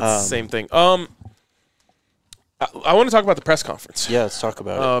 It's the same thing. I want to talk about the press conference. Yeah, let's talk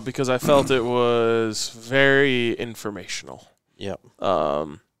about it. Because I felt it was very informational. Yep.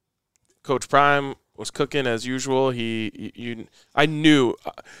 Coach Prime was cooking as usual. I knew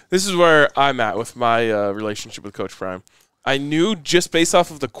this is where I'm at with my relationship with Coach Prime. I knew just based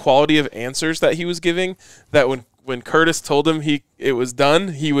off of the quality of answers that he was giving that when Curtis told him it was done,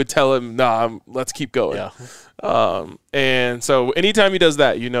 he would tell him, "Nah, let's keep going." Yeah. And so anytime he does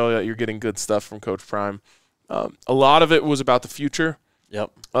that, you know that you're getting good stuff from Coach Prime. A lot of it was about the future.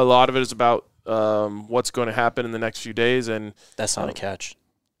 Yep. A lot of it is about what's going to happen in the next few days. And That's not a catch.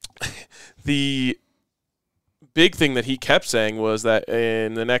 the big thing that he kept saying was that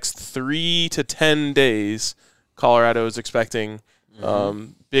in the next 3 to 10 days, Colorado is expecting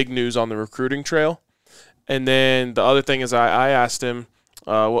big news on the recruiting trail. And then the other thing is I asked him,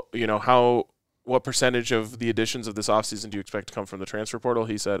 what percentage of the additions of this offseason do you expect to come from the transfer portal?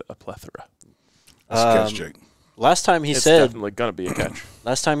 He said a plethora. That's a catch, Jake. Last time he It's said definitely going to be a catch.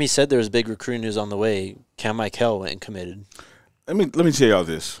 Last time he said there was big recruiting news on the way, Cam Michael went and committed. Let me tell y'all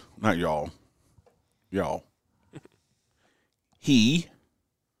this. Not y'all. Y'all. He,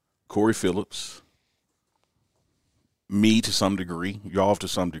 Corey Phillips, me to some degree, y'all to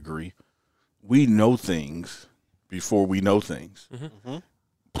some degree, we know things before we know things. Mm-hmm.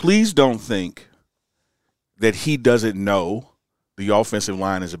 Please don't think that he doesn't know the offensive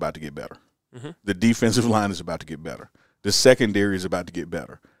line is about to get better. Mm-hmm. The defensive line is about to get better. The secondary is about to get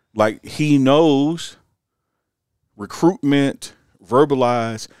better. Like, he knows recruitment,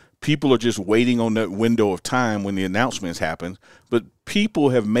 verbalized, people are just waiting on that window of time when the announcements happen. But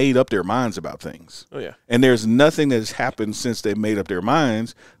people have made up their minds about things. Oh, yeah. And there's nothing that's happened since they made up their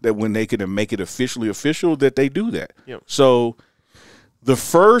minds that when they can make it officially official that they do that. Yep. So the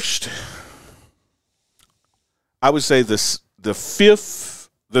first, I would say the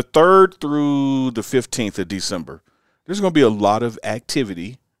 3rd through the 15th of December, there's going to be a lot of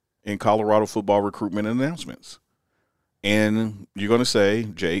activity in Colorado football recruitment and announcements. And you're going to say,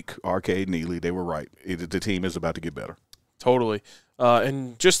 Jake, Arcade, Neely, they were right. The team is about to get better. Totally.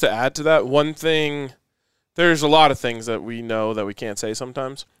 And just to add to that, one thing, there's a lot of things that we know that we can't say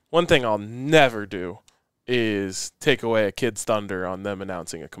sometimes. One thing I'll never do is take away a kid's thunder on them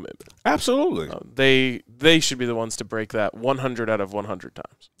announcing a commitment. Absolutely. They should be the ones to break that 100 out of 100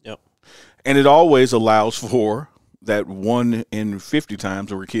 times. Yep. And it always allows for that 1 in 50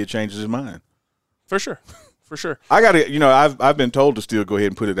 times where a kid changes his mind. For sure. For sure. I got to, I've been told to still go ahead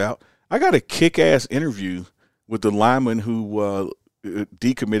and put it out. I got a kick-ass interview with the lineman who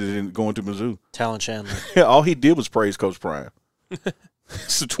decommitted and going to Mizzou. Talon Chandler. All he did was praise Coach Prime.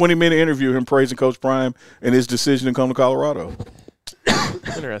 It's a 20-minute interview of him praising Coach Prime and his decision to come to Colorado.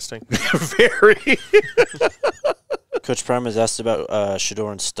 Interesting. Very. Coach Prime was asked about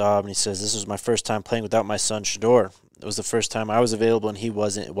Shador and Staub, and he says, "This was my first time playing without my son Shador. It was the first time I was available, and he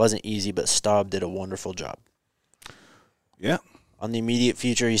wasn't. It wasn't easy, but Staub did a wonderful job." Yeah. On the immediate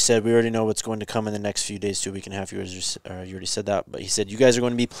future, he said, "We already know what's going to come in the next few days, 2 week and a half years." You already said that, but he said, "You guys are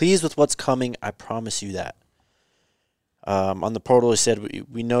going to be pleased with what's coming. I promise you that." On the portal, he said,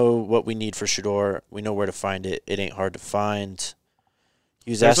 we know what we need for Shador. We know where to find it. It ain't hard to find.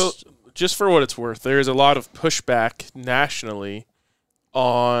 He was asked, just for what it's worth, there is a lot of pushback nationally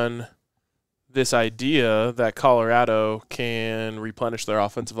on this idea that Colorado can replenish their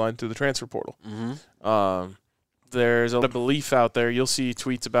offensive line through the transfer portal. mm-hmm. There's a lot of belief out there. You'll see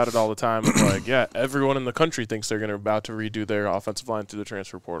tweets about it all the time. Of like, yeah, everyone in the country thinks they're about to redo their offensive line through the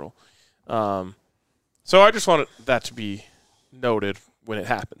transfer portal. So I just wanted that to be noted when it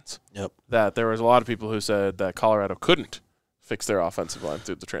happens. Yep. That there was a lot of people who said that Colorado couldn't fix their offensive line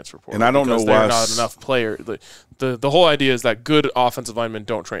through the transfer portal. And I don't know why not enough player. The whole idea is that good offensive linemen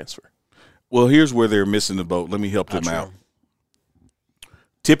don't transfer. Well, here's where they're missing the boat. Let me help them out.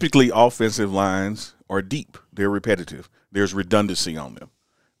 Typically, offensive lines are deep. They're repetitive. There's redundancy on them.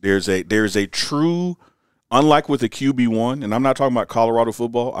 There's a true, unlike with a QB1, and I'm not talking about Colorado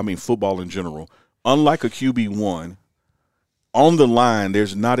football, I mean football in general. Unlike a QB1, on the line,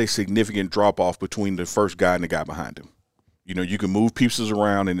 there's not a significant drop-off between the first guy and the guy behind him. You can move pieces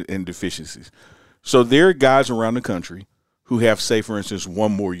around in deficiencies. So there are guys around the country who have, say, for instance,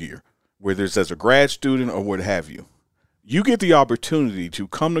 one more year, whether it's as a grad student or what have you. You get the opportunity to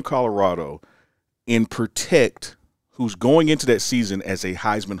come to Colorado and protect who's going into that season as a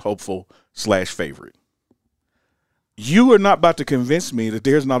Heisman hopeful / favorite. You are not about to convince me that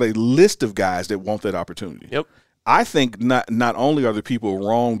there's not a list of guys that want that opportunity. Yep. I think not only are the people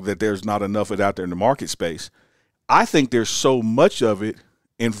wrong that there's not enough of it out there in the market space, I think there's so much of it,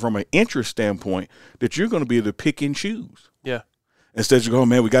 and from an interest standpoint, that you're going to be able to pick and choose. Yeah. Instead of going,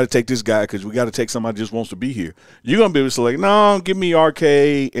 man, we got to take this guy because we got to take somebody who just wants to be here. You're going to be able to select, no, give me RK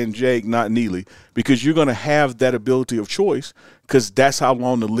and Jake, not Neely, because you're going to have that ability of choice because that's how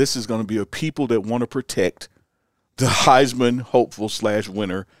long the list is going to be of people that want to protect the Heisman hopeful /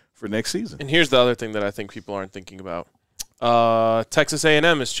 winner for next season. And here's the other thing that I think people aren't thinking about. Texas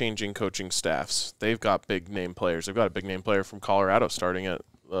A&M is changing coaching staffs. They've got big name players. They've got a big name player from Colorado starting at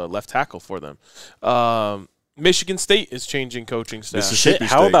left tackle for them. Michigan State is changing coaching staff. Shit,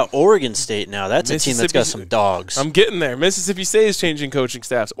 how about Oregon State now? That's a team that's got some dogs. I'm getting there. Mississippi State is changing coaching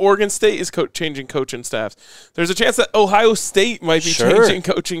staffs. Oregon State is changing coaching staffs. There's a chance that Ohio State might be changing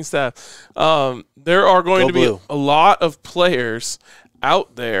coaching staff. There are going to be a lot of players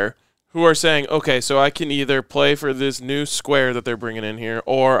out there who are saying, okay, so I can either play for this new square that they're bringing in here,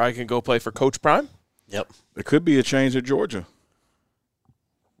 or I can go play for Coach Prime. Yep. There could be a change at Georgia.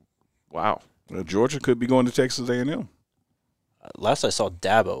 Wow. Georgia could be going to Texas A&M. Last I saw,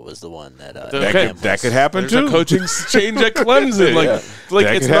 Dabo was the one that that could happen There's too. a coaching change at Clemson. Like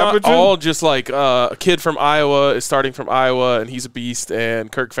it's not all just like a kid from Iowa is starting from Iowa and he's a beast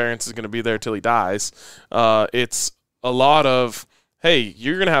and Kirk Ferentz is going to be there till he dies. It's a lot of, hey,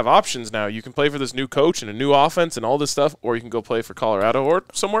 you're going to have options now. You can play for this new coach and a new offense and all this stuff, or you can go play for Colorado or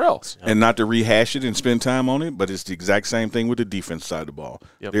somewhere else. And not to rehash it and spend time on it, but it's the exact same thing with the defense side of the ball.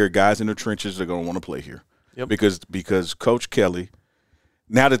 Yep. There are guys in the trenches that are going to want to play here. Yep. Because Coach Kelly,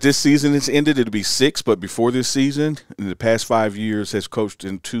 now that this season has ended, it'll be 6, but before this season, in the past 5 years, has coached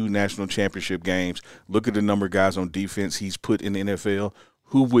in 2 national championship games. Look at the number of guys on defense he's put in the NFL.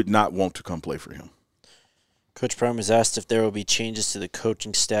 Who would not want to come play for him? Coach Prime was asked if there will be changes to the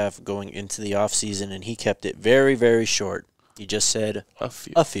coaching staff going into the offseason, and he kept it very, very short. He just said a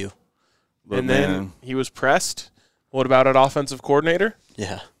few. Look, then he was pressed. What about an offensive coordinator?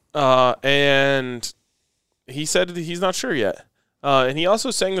 Yeah. And he said that he's not sure yet. And he also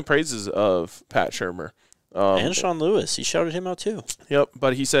sang the praises of Pat Shurmur. And Sean Lewis. He shouted him out too. Yep,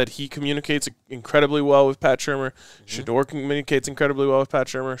 but he said he communicates incredibly well with Pat Shurmur. Shedeur communicates incredibly well with Pat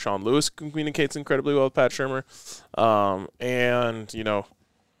Shurmur. Sean Lewis communicates incredibly well with Pat Shurmur. And, you know,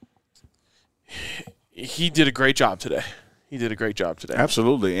 he did a great job today.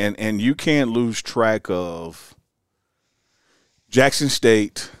 Absolutely. And you can't lose track of Jackson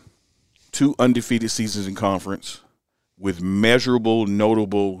State, 2 undefeated seasons in conference with measurable,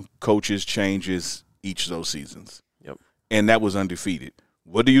 notable coaches changes each of those seasons. Yep. And that was undefeated.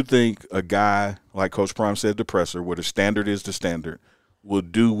 What do you think a guy, like Coach Prime said, the presser, where the standard is the standard, will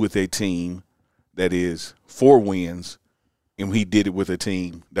do with a team that is 4 wins, and he did it with a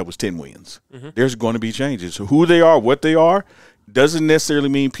team that was 10 wins? Mm-hmm. There's going to be changes. So who they are, what they are, doesn't necessarily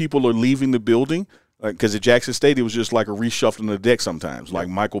mean people are leaving the building. Because at Jackson State, it was just like a reshuffling of the deck sometimes. Like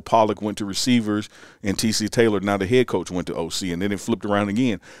Michael Pollock went to receivers and T.C. Taylor, now the head coach, went to OC, and then it flipped around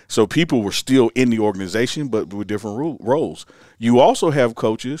again. So people were still in the organization but with different roles. You also have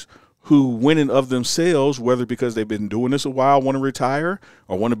coaches who went in of themselves, whether because they've been doing this a while, want to retire,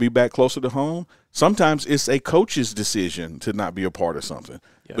 or want to be back closer to home. Sometimes it's a coach's decision to not be a part of something.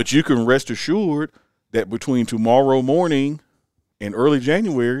 Yeah. But you can rest assured that between tomorrow morning and early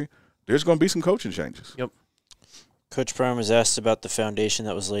January – there's going to be some coaching changes. Yep. Coach Prime was asked about the foundation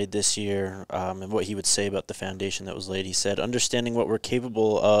that was laid this year and what he would say about the foundation that was laid. He said, understanding what we're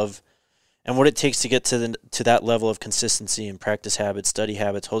capable of and what it takes to get to that level of consistency in practice habits, study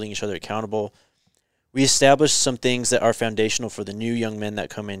habits, holding each other accountable. We established some things that are foundational for the new young men that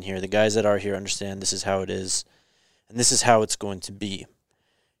come in here. The guys that are here understand this is how it is, and this is how it's going to be.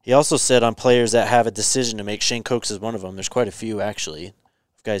 He also said on players that have a decision to make, Shane Cokes is one of them. There's quite a few, actually,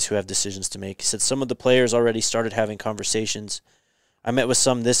 guys who have decisions to make. He said some of the players already started having conversations. I met with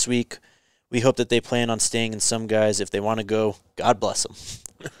some this week. We hope that they plan on staying, and some guys, if they want to go, God bless them.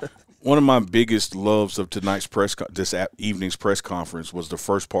 One of my biggest loves of this evening's press conference was the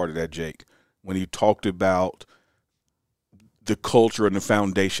first part of that, Jake, when he talked about the culture and the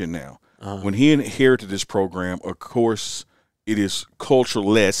foundation now. When he inherited this program, of course, it is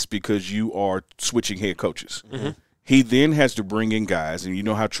culture-less because you are switching head coaches. Mm-hmm. He then has to bring in guys, and you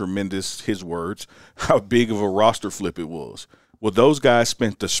know how tremendous his words, how big of a roster flip it was. Well, those guys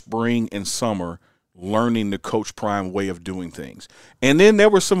spent the spring and summer learning the Coach Prime way of doing things. And then there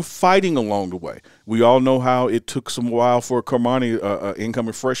was some fighting along the way. We all know how it took some while for Carmani,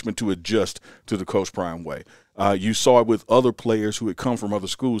 incoming freshman, to adjust to the Coach Prime way. You saw it with other players who had come from other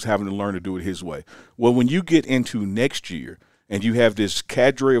schools having to learn to do it his way. Well, when you get into next year, and you have this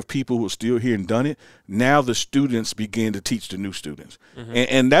cadre of people who are still here and done it, now the students begin to teach the new students. Mm-hmm.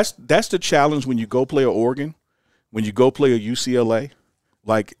 And that's the challenge when you go play at Oregon, when you go play at UCLA,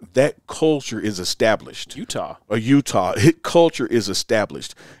 Like, that culture is established. Utah. Culture is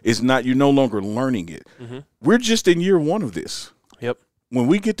established. It's not, you're no longer learning it. Mm-hmm. We're just in year one of this. Yep. When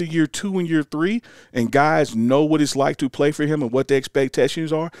we get to year 2 and year 3 and guys know what it's like to play for him and what the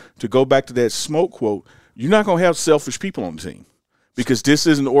expectations are, to go back to that Smoke quote, you're not going to have selfish people on the team because this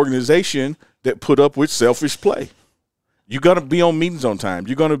is an organization that put up with selfish play. You're going to be on meetings on time.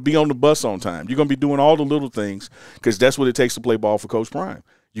 You're going to be on the bus on time. You're going to be doing all the little things because that's what it takes to play ball for Coach Prime.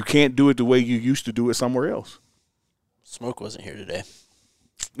 You can't do it the way you used to do it somewhere else. Smoke wasn't here today.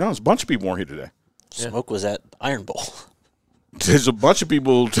 No, there's a bunch of people weren't here today. Smoke was at Iron Bowl. There's a bunch of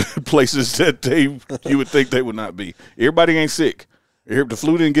people places that you would think they would not be. Everybody ain't sick. The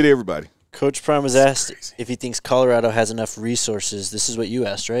flu didn't get everybody. Coach Prime was asked if he thinks Colorado has enough resources. This is what you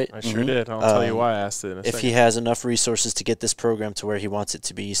asked, right? I sure did. I'll tell you why I asked it in a second. If he has enough resources to get this program to where he wants it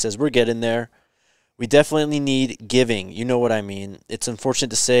to be. He says, we're getting there. We definitely need giving. You know what I mean. It's unfortunate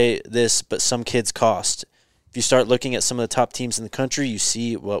to say this, but some kids cost. If you start looking at some of the top teams in the country, you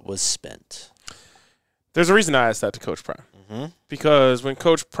see what was spent. There's a reason I asked that to Coach Prime. Mm-hmm. Because when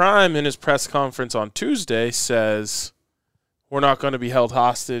Coach Prime in his press conference on Tuesday says, we're not going to be held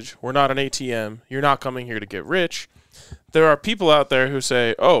hostage, we're not an ATM, you're not coming here to get rich, there are people out there who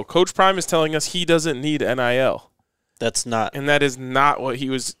say, oh, Coach Prime is telling us he doesn't need NIL. That's not. And that is not what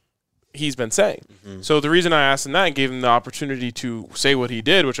he's been saying. Mm-hmm. So the reason I asked him that and gave him the opportunity to say what he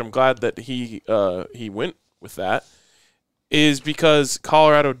did, which I'm glad that he went with that, is because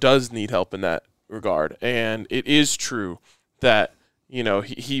Colorado does need help in that regard. And it is true that, you know,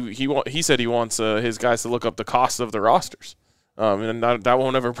 he said he wants his guys to look up the cost of the rosters. And that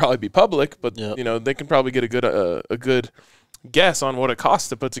won't ever probably be public, but yep. You know, they can probably get a good guess on what it costs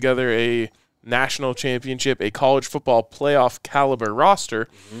to put together a national championship, a college football playoff caliber roster.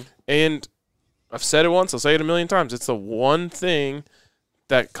 Mm-hmm. And I've said it once, I'll say it a million times. It's the one thing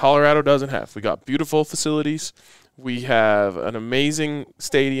that Colorado doesn't have. We got beautiful facilities. We have an amazing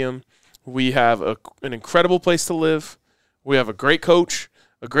stadium. We have an incredible place to live. We have a great coach,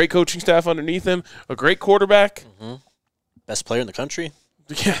 a great coaching staff underneath him, a great quarterback. Mm-hmm. Best player in the country.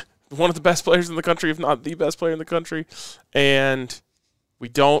 Yeah, one of the best players in the country, if not the best player in the country. And we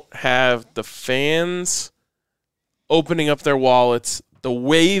don't have the fans opening up their wallets the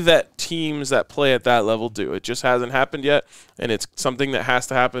way that teams that play at that level do. It just hasn't happened yet, and it's something that has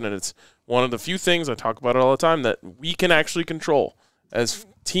to happen, and it's one of the few things, I talk about it all the time, that we can actually control. As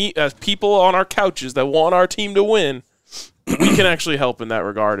people on our couches that want our team to win, we can actually help in that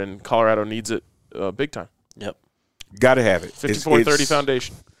regard, and Colorado needs it big time. Yep. Got to have it. 5430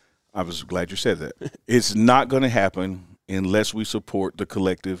 Foundation. I was glad you said that. It's not going to happen unless we support the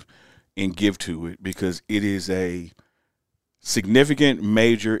collective and give to it, because it is a significant,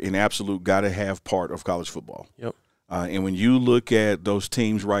 major, and absolute got-to-have part of college football. Yep. And when you look at those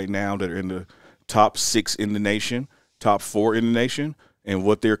teams right now that are in the top 6 in the nation, top 4 in the nation, and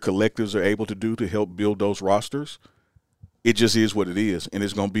what their collectives are able to do to help build those rosters, it just is what it is, and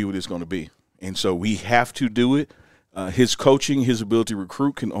it's going to be what it's going to be. And so we have to do it. His coaching, his ability to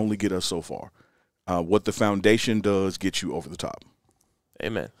recruit can only get us so far. What the foundation does gets you over the top.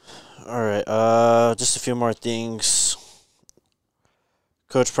 Amen. All right. Just a few more things.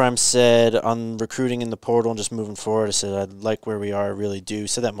 Coach Prime said on recruiting in the portal and just moving forward, I said, I like where we are. I really do. He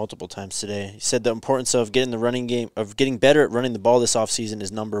said that multiple times today. He said the importance of getting the running game, of getting better at running the ball this offseason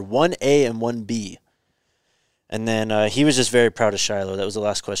is number 1A and 1B. And then he was just very proud of Shiloh. That was the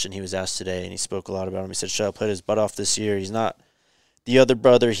last question he was asked today, and he spoke a lot about him. He said Shiloh played his butt off this year. He's not the other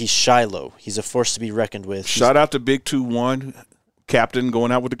brother. He's Shiloh. He's a force to be reckoned with. Shout out to Big 2-1 captain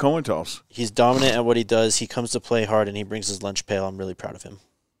going out with the coin toss. He's dominant at what he does. He comes to play hard, and he brings his lunch pail. I'm really proud of him.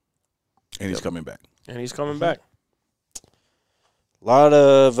 And he's coming back. And he's coming back. A lot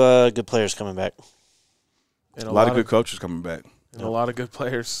of good players coming back. And a lot of good coaches coming back. And a lot of good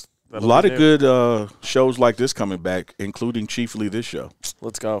players. A lot of good shows like this coming back, including chiefly this show.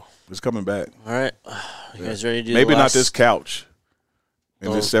 Let's go. It's coming back. All right. You guys ready to do Maybe the last? not this couch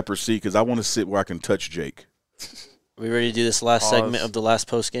in this separate seat, because I want to sit where I can touch Jake. Are we ready to do this last segment of the last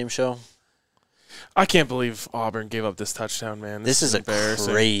post-game show? I can't believe Auburn gave up this touchdown, man. This is embarrassing.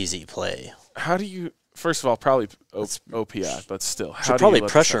 A crazy play. How do you – first of all, probably OPI, but still. Should probably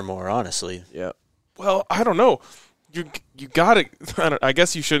pressure more, honestly. Yeah. Well, I don't know. You got to – I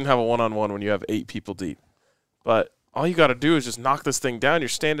guess you shouldn't have a one-on-one when you have 8 people deep. But all you got to do is just knock this thing down. You're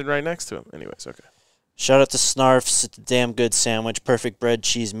standing right next to him. Anyways, okay. Shout out to Snarfs. It's a damn good sandwich. Perfect bread,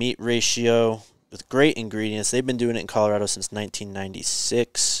 cheese, meat ratio with great ingredients. They've been doing it in Colorado since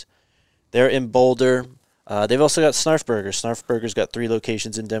 1996. They're in Boulder. They've also got Snarf Burgers. Snarf Burgers got 3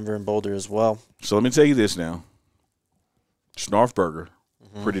 locations in Denver and Boulder as well. So let me tell you this now. Snarf Burger,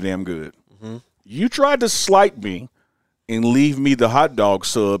 pretty damn good. You tried to slight me and leave me the hot dog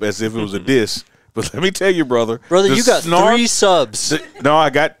sub as if it was a diss. But let me tell you, brother. Brother, you got 3 subs. No, I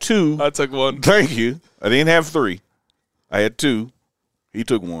got 2. I took one. Thank you. I didn't have 3. I had 2. He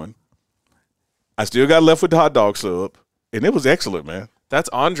took 1. I still got left with the hot dog sub, and it was excellent, man. That's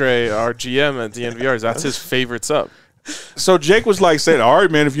Andre, our GM at DNVRs. That's his favorite sub. So Jake was like saying, all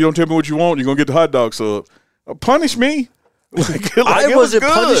right, man, if you don't tell me what you want, you're going to get the hot dog sub. Punish me. I wasn't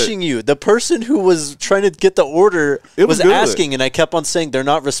punishing you. The person who was trying to get the order was asking, and I kept on saying they're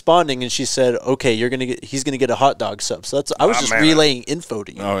not responding. And she said, "Okay, he's gonna get a hot dog sub." So I was just relaying info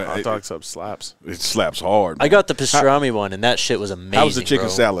to you. Hot dog sub slaps. It slaps hard. Man. I got the pastrami one, and that shit was amazing. How was the chicken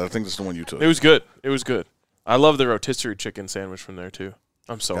bro. salad? I think that's the one you took. It was good. It was good. I love the rotisserie chicken sandwich from there too.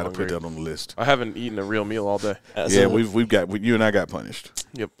 I'm so Gotta hungry. put that on the list. I haven't eaten a real meal all day. You and I got punished.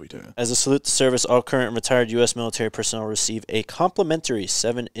 Yep, we did. As a salute to service, all current and retired U.S. military personnel receive a complimentary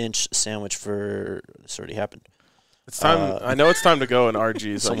 7-inch sandwich for. This already happened. It's time. I know it's time to go. And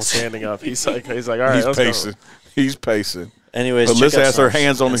RG's like standing up. He's like, all right, He's let's pacing. go. He's pacing. Anyways, Alyssa has her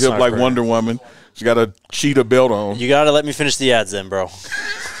hands on the hip like Wonder Woman. She got a cheetah belt on. You gotta let me finish the ads, then, bro.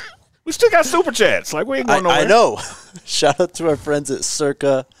 We still got super chats. Like we ain't going nowhere. I know. Shout out to our friends at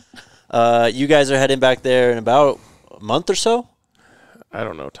Circa. You guys are heading back there in about a month or so. I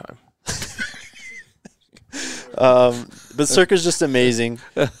don't know time. But Circa's just amazing.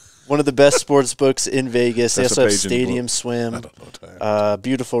 One of the best sports books in Vegas. They That's also a have page in the Stadium book. Swim.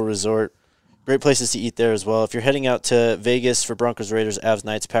 Beautiful resort. Great places to eat there as well. If you're heading out to Vegas for Broncos, Raiders, Avs,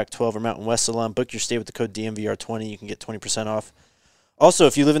 Knights, Pac-12, or Mountain West alum, book your stay with the code DMVR20. You can get 20% off. Also,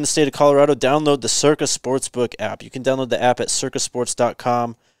 if you live in the state of Colorado, download the Circa Sportsbook app. You can download the app at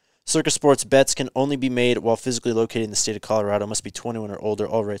circasports.com. Circa Sports bets can only be made while physically located in the state of Colorado. Must be 21 or older.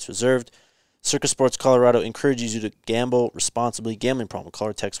 All rights reserved. Circa Sports Colorado encourages you to gamble responsibly. Gambling problem? Call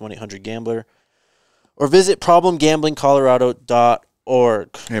or text 1-800-GAMBLER. Or visit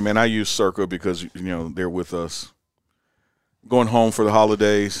problemgamblingcolorado.org. Hey, man, I use Circa because, they're with us. Going home for the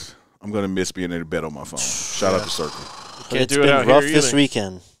holidays, I'm going to miss being able to bet on my phone. Shout out to Circa. Can't It's do it been out rough here this either.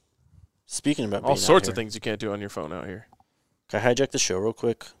 weekend. Speaking about All being sorts out of here. things you can't do on your phone out here. Can I hijack the show real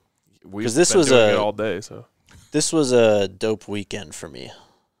quick? We've 'Cause this been was doing a- it all day. So This was a dope weekend for me.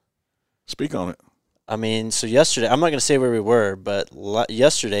 Speak on it. I mean, so yesterday, I'm not going to say where we were, but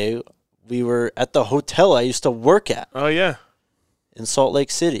yesterday we were at the hotel I used to work at oh yeah, in Salt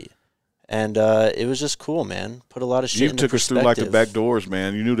Lake City. And it was just cool, man. Put a lot of shit You into took us through perspective. like the back doors,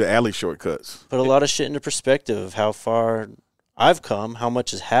 man. You knew the alley shortcuts. Put a lot of shit into perspective of how far I've come, how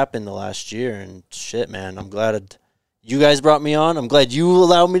much has happened the last year, and shit, man. I'm glad you guys brought me on. I'm glad you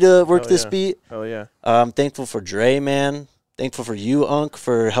allowed me to work this beat. hell yeah. I'm thankful for Dre, man. Thankful for you, Unc,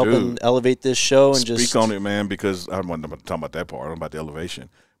 for helping elevate this show and Speak on it, man, because I'm not talking about that part. I'm about the elevation.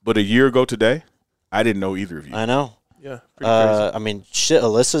 But a year ago today, I didn't know either of you. I know. Yeah, pretty crazy. I mean, shit.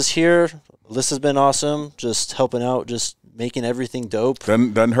 Alyssa's here. Alyssa's been awesome, just helping out, just making everything dope.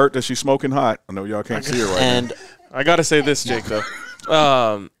 Doesn't hurt that she's smoking hot. I know y'all can't see her right And now. I gotta say this, Jake, though.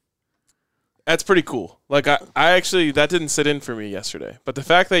 That's pretty cool. Like I actually that didn't sit in for me yesterday. But the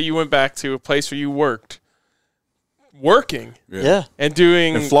fact that you went back to a place where you working yeah. and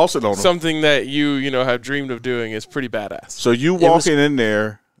doing And flossing on them. something that you have dreamed of doing is pretty badass. So you was- walking in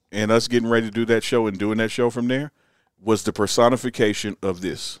there and us getting ready to do that show and doing that show from there was the personification of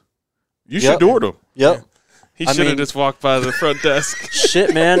this. You should Yep. do it. Yep. He I should have mean- just walked by the front desk.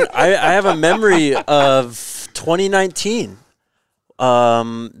 Shit, man. I have a memory of 2019. I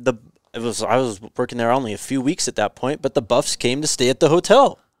was working there only a few weeks at that point, but the Buffs came to stay at the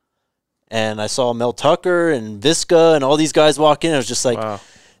hotel. And I saw Mel Tucker and Visca and all these guys walk in. I was just like, Wow.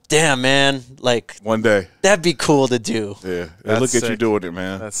 damn, man. Like, One day. that'd be cool to do. Yeah. That's Look at you sick. doing it,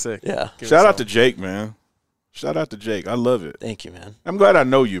 man. That's sick. Yeah. Give Shout me out to some. Jake, man. Shout out to Jake. I love it. Thank you, man. I'm glad I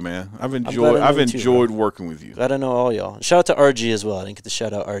know you, man. I've glad enjoyed I know you too, enjoyed working with you. Glad I know all y'all. Shout out to RG as well. I didn't get to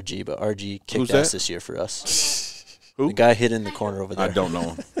shout out RG, but RG kicked Who's ass that? this year for us. Who? The guy hid in the corner over there. I don't know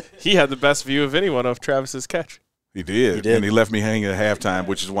him. He had the best view of anyone of Travis's catch. He did. He did. And he left me hanging at halftime,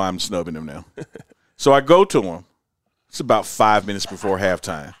 which is why I'm snubbing him now. So I go to him. It's about 5 minutes before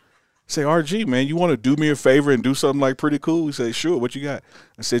halftime. I say, RG, man, you want to do me a favor and do something like pretty cool? He said, sure, what you got?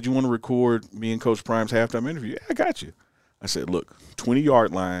 I said, you want to record me and Coach Prime's halftime interview? Yeah, I got you. I said, look,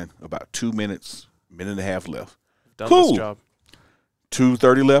 20-yard line, about 2 minutes, minute and a half left. Done Cool. this job.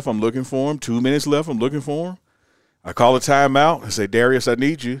 2:30 left, I'm looking for him. 2 minutes left, I'm looking for him. I call a timeout. I say, Darius, I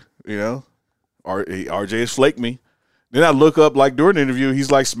need you. RJ has flaked me. Then I look up, like, during the interview,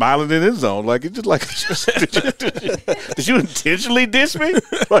 he's, like, smiling in his zone. Like, it's just like, did you intentionally diss me?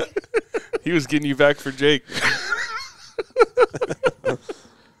 Like, He was getting you back for Jake.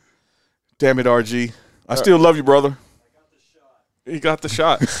 Damn it, RG. I still love you, brother. He got the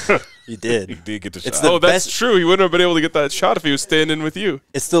shot. You did. He did get the It's shot. the Oh, that's best- true. He wouldn't have been able to get that shot if he was standing with you.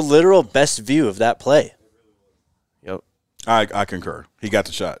 It's the literal best view of that play. Yep. I concur. He got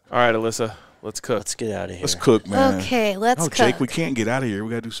the shot. All right, Alyssa, let's cook. Let's get out of here. Let's cook, man. Okay, let's Oh, cook. Jake, we can't get out of here. We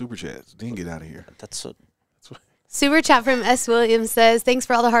got to do super chats. Then get out of here. That's what. Super chat from S. Williams says, thanks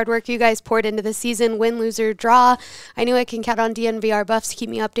for all the hard work you guys poured into the season. Win, lose, or draw. I knew I can count on DNVR buffs to keep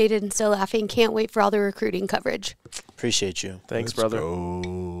me updated and still laughing. Can't wait for all the recruiting coverage. Appreciate you. Thanks, brother.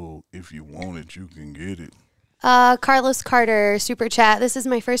 Oh, if you want it, you can get it. Carlos Carter, super chat. This is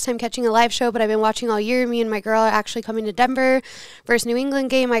my first time catching a live show, but I've been watching all year. Me and my girl are actually coming to Denver. First New England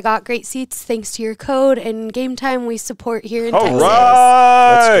game, I got great seats thanks to your code. And game time we support here in All Texas.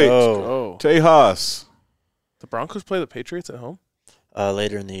 right. Let's go. Oh, Tejas. the Broncos play the Patriots at home?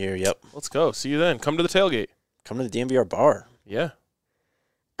 Later in the year. Yep. Let's go. See you then. Come to the tailgate. Come to the DMVR bar. Yeah.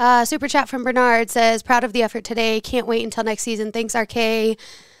 Super chat from Bernard says, proud of the effort today. Can't wait until next season. Thanks, RK.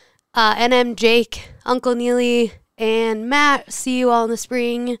 NM, Jake, Uncle Neely, and Matt. See you all in the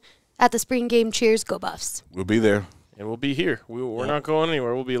spring at the spring game. Cheers. Go Buffs. We'll be there. And we'll be here. We're not going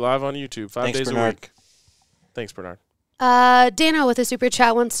anywhere. We'll be live on YouTube 5 Thanks, days a Bernard. week. Thanks, Bernard. Dano with a super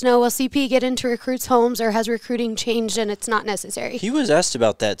chat wants to know, will CP get into recruits' homes or has recruiting changed and it's not necessary? He was asked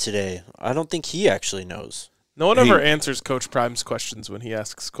about that today. I don't think he actually knows. No one ever answers Coach Prime's questions when he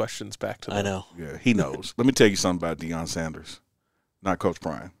asks questions back to them. I know. Yeah, he knows. Let me tell you something about Deion Sanders, not Coach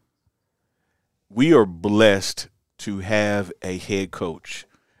Prime. We are blessed to have a head coach.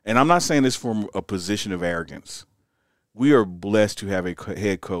 And I'm not saying this from a position of arrogance. We are blessed to have a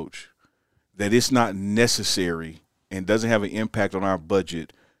head coach that it's not necessary and doesn't have an impact on our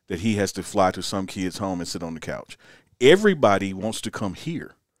budget that he has to fly to some kid's home and sit on the couch. Everybody wants to come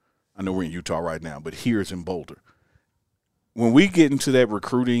here. I know we're in Utah right now, but here it's in Boulder. When we get into that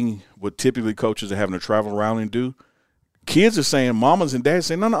recruiting, what typically coaches are having to travel around and do, kids are saying, mamas and dads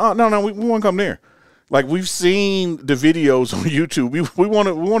saying, no, we want to come there. Like we've seen the videos on YouTube. We want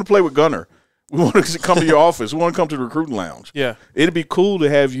to play with Gunner. We want to come to your office. We want to come to the recruiting lounge. Yeah. It'd be cool to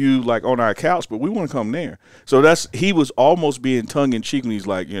have you like on our couch, but we want to come there. So he was almost being tongue in cheek when he's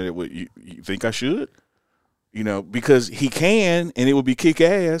like, you think I should? Because he can, and it would be kick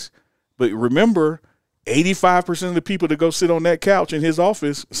ass. But remember, 85% of the people that go sit on that couch in his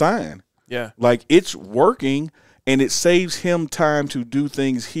office sign. Yeah. Like it's working, and it saves him time to do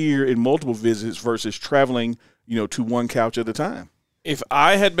things here in multiple visits versus traveling, to one couch at a time. If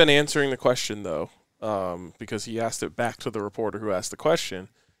I had been answering the question, though, because he asked it back to the reporter who asked the question,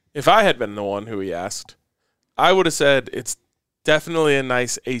 if I had been the one who he asked, I would have said it's definitely a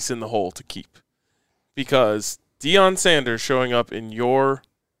nice ace in the hole to keep. Because Deion Sanders showing up in your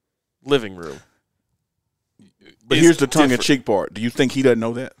living room. But here's the tongue-in-cheek part. Do you think he doesn't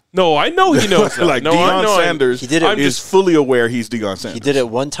know that? No, I know he knows that. Like no, Deion Sanders He did it- is fully aware he's Deion Sanders. He did it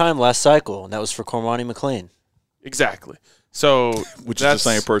one time last cycle, and that was for Cormani McLean. Exactly. So Which is the that's-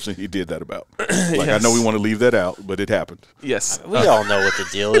 same person he did that about. Like, I Yes. know we want to leave that out, but it happened. Yes. We all know what the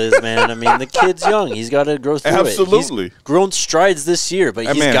deal is, man. I mean, the kid's young. He's got to grow through it. Absolutely. He's grown strides this year, but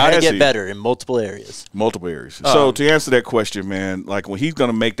That he's man got to has get he. better in multiple areas. Multiple areas. So to answer that question, man, like when he's going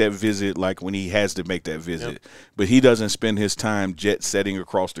to make that visit, like when he has to make that visit, but he doesn't spend his time jet setting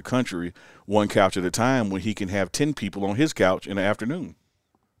across the country one couch at a time when he can have 10 people on his couch in the afternoon.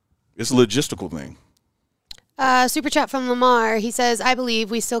 It's a logistical thing. Super chat from Lamar. He says, I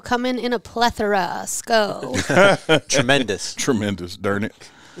believe we still come in a plethora. Sko. Tremendous. Tremendous, darn it.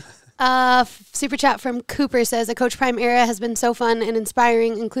 Super chat from Cooper says, the Coach Prime era has been so fun and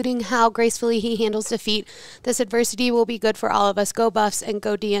inspiring, including how gracefully he handles defeat. This adversity will be good for all of us. Go Buffs and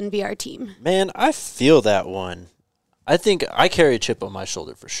go DNVR team. Man, I feel that one. I think I carry a chip on my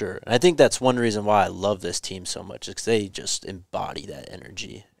shoulder for sure. And I think that's one reason why I love this team so much, is they just embody that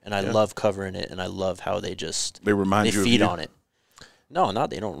energy. And I love covering it, and I love how they remind you of feed you? on it. No,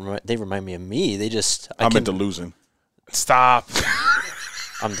 not they don't. They remind me of me. They just. I'm into losing. Stop.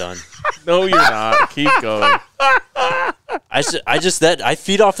 I'm done. No, you're not. Keep going. I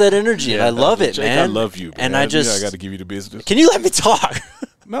feed off that energy, and I love it, Jake, man. I love you, and man. I just. I got to give you the business. Can you let me talk?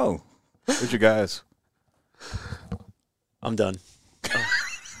 No. Where's your guys? I'm done.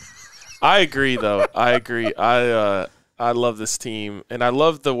 I agree, though. I agree. I love this team, and I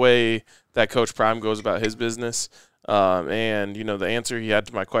love the way that Coach Prime goes about his business. And, the answer he had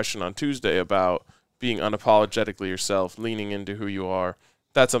to my question on Tuesday about being unapologetically yourself, leaning into who you are,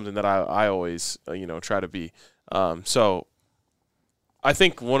 that's something that I always, try to be. So I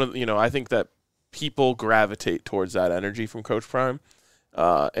think I think that people gravitate towards that energy from Coach Prime,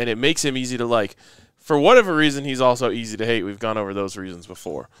 and it makes him easy to like. For whatever reason, he's also easy to hate. We've gone over those reasons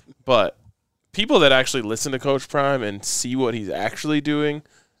before. But people that actually listen to Coach Prime and see what he's actually doing,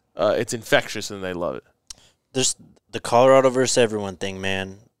 it's infectious and they love it. There's the Colorado versus everyone thing,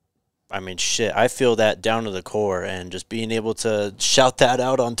 man. I mean, shit, I feel that down to the core, and just being able to shout that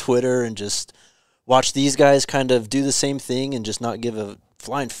out on Twitter and just watch these guys kind of do the same thing and just not give a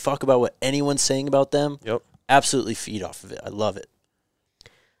flying fuck about what anyone's saying about them. Yep. Absolutely feed off of it. I love it.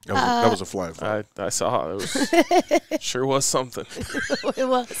 That was a flying fuck. I saw it. Sure was something. It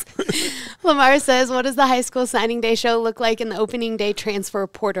was. Lamar says, what does the high school signing day show look like in the opening day transfer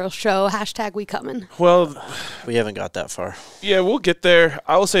portal show? # we coming. Well, We haven't got that far. yeah, we'll get there.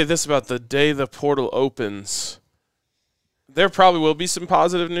 I will say this about the day the portal opens. There probably will be some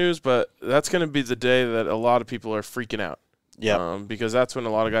positive news, but that's going to be the day that a lot of people are freaking out. Yeah. Because that's when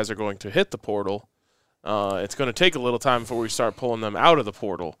a lot of guys are going to hit the portal. It's going to take a little time before we start pulling them out of the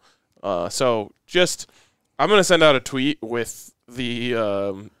portal. So I'm going to send out a tweet with the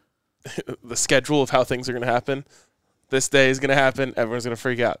the schedule of how things are going to happen. This day is going to happen. Everyone's going to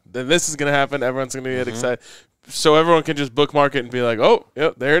freak out. Then this is going to happen. Everyone's going to get excited. So everyone can just bookmark it and be like, oh,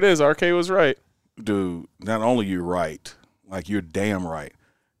 yep, there it is. RK was right. Dude, not only you're right, like you're damn right,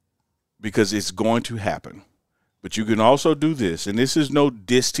 because it's going to happen. But you can also do this, and this is no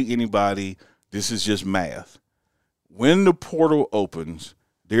diss to anybody. This is just math. When the portal opens,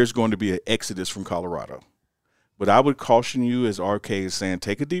 there's going to be an exodus from Colorado. But I would caution you, as RK is saying,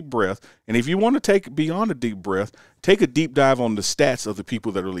 take a deep breath. And if you want to take beyond a deep breath, take a deep dive on the stats of the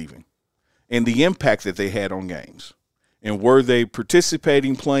people that are leaving and the impact that they had on games. And were they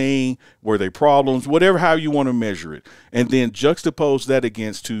participating, playing, were they problems, whatever, how you want to measure it. And then juxtapose that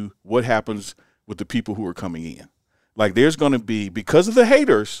against to what happens with the people who are coming in. Like there's going to be, because of the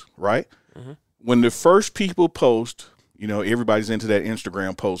haters, right? Mm-hmm. When the first people post, you know, everybody's into that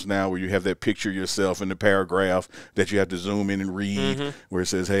Instagram post now where you have that picture of yourself in the paragraph that you have to zoom in and read where it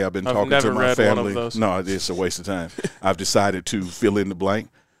says, hey, I've been talking to my family. No, it's a waste of time. I've decided to fill in the blank.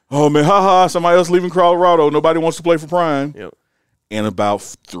 Oh, man, somebody else leaving Colorado. Nobody wants to play for Prime. Yep. And about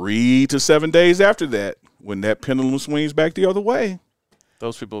 3 to 7 days after that, when that pendulum swings back the other way,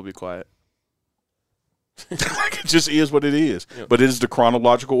 those people will be quiet. Like it just is what it is. Yep. But it is the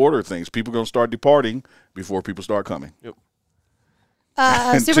chronological order of things. People are going to start departing before people start coming. Yep.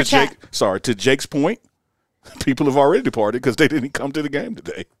 Super chat. To Jake's point, people have already departed because they didn't come to the game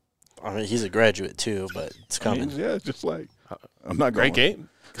today. I mean, he's a graduate too, but it's coming. Yeah, it's just like I'm not going. Great game.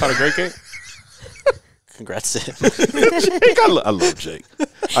 Caught a great game. Congrats to him. Jake, I love Jake.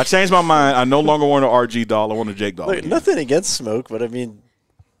 I changed my mind. I no longer want an RG doll. I want a Jake doll. Look, nothing against Smoke, but I mean,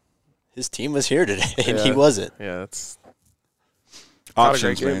 his team was here today, and he Yeah. wasn't. Yeah, that's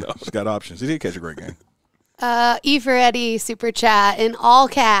Options, game, man. though. He's got options. He did catch a great game. E for Eddie, super chat in all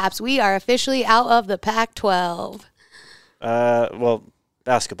caps. We are officially out of the Pac-12. Well,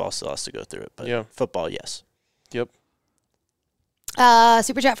 basketball still has to go through it, but Yeah. football, yes. yep.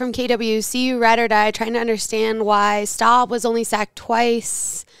 Super chat from KW. See you ride or die. Trying to understand why Staub was only sacked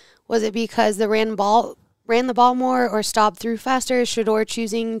twice. Was it because they ran the ball more, or Staub threw faster? Shador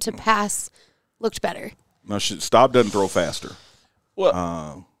choosing to pass looked better. No, Staub doesn't throw faster.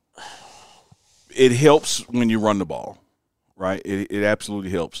 Well, It helps when you run the ball, right? It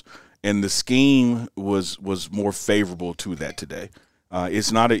absolutely helps. And the scheme was more favorable to that today.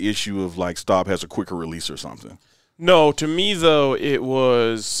 It's not an issue of like Staub has a quicker release or something. no, to me, though, it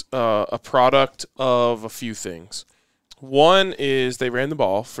was a product of a few things. One is they ran the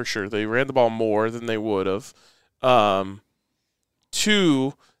ball, for sure. They ran the ball more than they would have.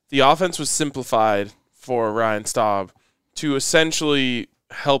 Two, the offense was simplified for Ryan Staub to essentially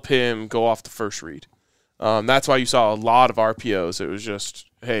help him go off the first read. That's why you saw a lot of RPOs. It was just,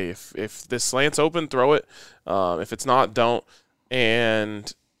 hey, if this slant's open, throw it. If it's not, don't.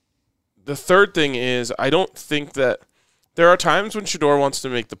 And the third thing is I don't think that there are times when Shador wants to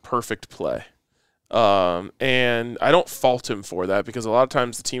make the perfect play. And I don't fault him for that because a lot of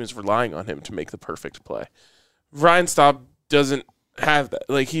times the team is relying on him to make the perfect play. Ryan Staub doesn't have that.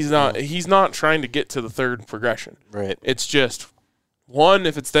 Like he's not trying to get to the third progression. Right. It's just one,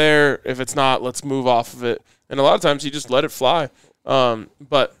 if it's there, if it's not, let's move off of it. And a lot of times he just let it fly.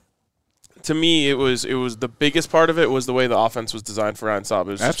 But to me, it was the biggest part of it was the way the offense was designed for Ryan Staub.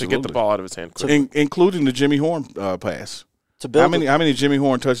 It was just to get the Absolutely. ball out of his hand quickly. Including the Jimmy Horn pass. To build How many Jimmy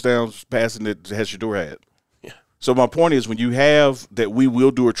Horn touchdowns passing that has Shador had? Yeah. So my point is when you have that we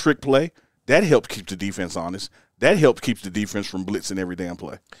will do a trick play, that helps keep the defense honest. That helps keep the defense from blitzing every damn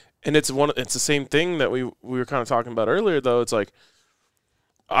play. And it's the same thing that we were kind of talking about earlier, though. It's like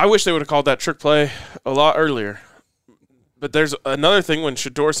I wish they would have called that trick play a lot earlier. But there's another thing when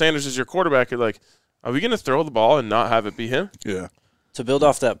Shador Sanders is your quarterback, you're like, are we going to throw the ball and not have it be him? Yeah. To build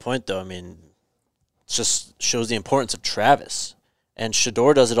off that point, though, I mean, just shows the importance of Travis. And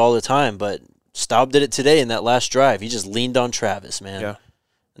Shador does it all the time, but Staub did it today in that last drive. He just leaned on Travis, man. Yeah.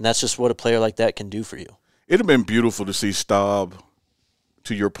 And that's just what a player like that can do for you. It'd have been beautiful to see Staub,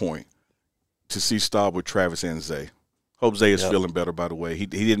 to your point, to see Staub with Travis and Zay. Hope Zay is feeling better, by the way. He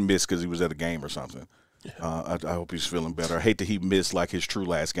didn't miss because he was at a game or something. I hope he's feeling better. I hate that he missed like his true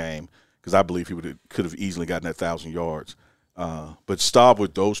last game because I believe he could have easily gotten that 1,000 yards. But Staub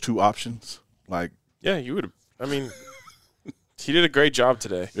with those two options, like. Yeah, you would have. I mean, he did a great job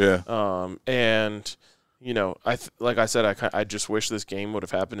today. Yeah. And, you know, like I said, I just wish this game would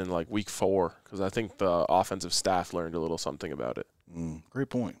have happened in like week 4 because I think the offensive staff learned a little something about it. Great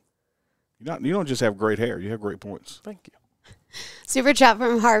point. You don't just have great hair; you have great points. Thank you. Super chat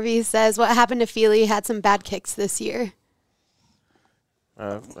from Harvey says, "What happened to Feely? Had some bad kicks this year."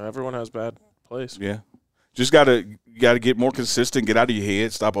 Everyone has bad plays. Yeah, just gotta get more consistent. Get out of your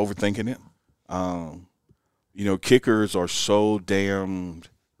head. Stop overthinking it. You know, kickers are so damn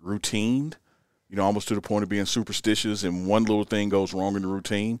routined. You know, almost to the point of being superstitious, and one little thing goes wrong in the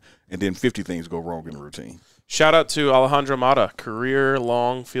routine, and then 50 things go wrong in the routine. Shout out to Alejandro Mata,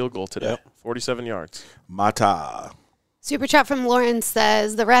 career-long field goal today, 47 yards. Mata. Super chat from Lauren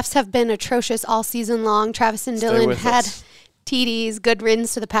says, "The refs have been atrocious all season long. Travis and Dylan had TDs, good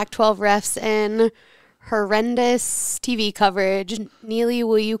riddance to the Pac-12 refs, and horrendous TV coverage. Neely,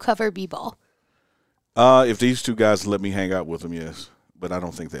 will you cover B-ball?" If these two guys let me hang out with them, yes. But I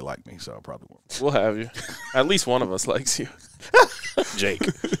don't think they like me, so I probably won't. We'll have you. At least one of us likes you. Jake.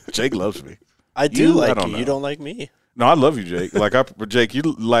 Jake loves me. I do like you. You don't like me. No, I love you, Jake. Jake, you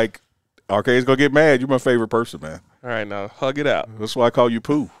like Arcade's gonna get mad. You're my favorite person, man. All right, now hug it out. That's why I call you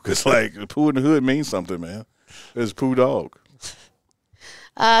Pooh. Because like Pooh in the hood means something, man. It's Pooh Dog.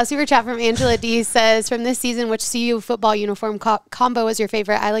 Super chat from Angela D says, "From this season, which CU football uniform combo was your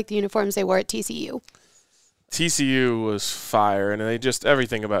favorite? I like the uniforms they wore at TCU." TCU was fire, and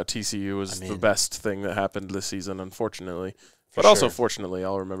everything about TCU was the best thing that happened this season, unfortunately. But also, fortunately,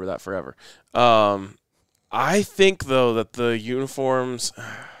 I'll remember that forever. I think, though, that the uniforms...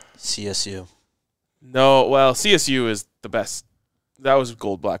 CSU. No, well, CSU is the best. That was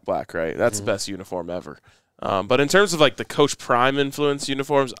gold, black, black, right? That's the best uniform ever. But in terms of, like, the Coach Prime influence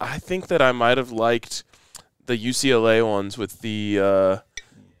uniforms, I think that I might have liked the UCLA ones with the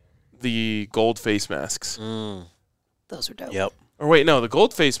gold face masks. Those were dope. Yep. Or wait, no, the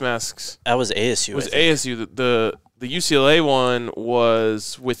gold face masks. That was ASU. It was ASU. The UCLA one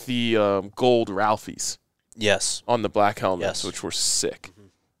was with the gold Ralphies. Yes. On the black helmets, which were sick.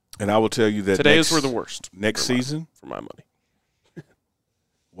 And I will tell you that today's were the worst. Next season, for my money.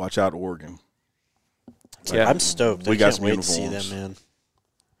 Watch out, Oregon. Yeah, I'm stoked. We got some uniforms. To see them, man.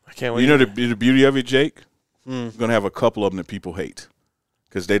 I can't wait. You know the beauty of it, Jake? We're going to have a couple of them that people hate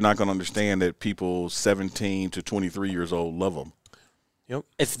because they're not going to understand that people 17 to 23 years old love them. Yep.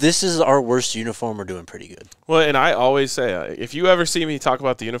 If this is our worst uniform, we're doing pretty good. Well, and I always say, if you ever see me talk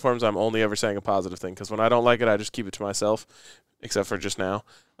about the uniforms, I'm only ever saying a positive thing because when I don't like it, I just keep it to myself, except for just now.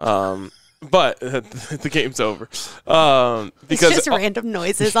 But the game's over. Because it's just random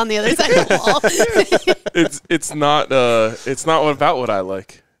noises on the other side of the wall. It's not about what I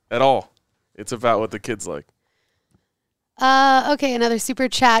like at all. It's about what the kids like. Okay, another super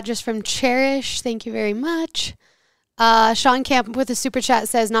chat just from Cherish. Thank you very much. Sean Camp with a super chat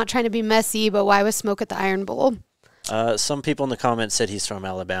says, "Not trying to be messy, but why was smoke at the Iron Bowl?" Some people in the comments said he's from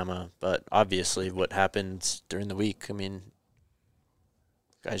Alabama, but obviously what happened during the week, I mean,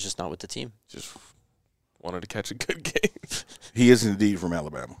 guy's just not with the team. Just wanted to catch a good game. He is indeed from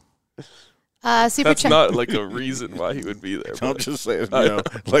Alabama. That's not like a reason why he would be there. I'm just saying,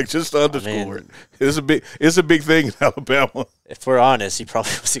 like just to underscore it. It's a big thing in Alabama. If we're honest, he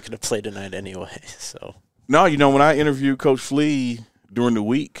probably wasn't going to play tonight anyway. So no, when I interviewed Coach Flea during the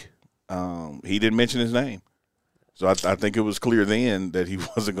week, he didn't mention his name, so I think it was clear then that he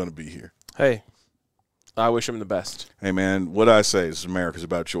wasn't going to be here. Hey, I wish him the best. Hey, man, what I say is America's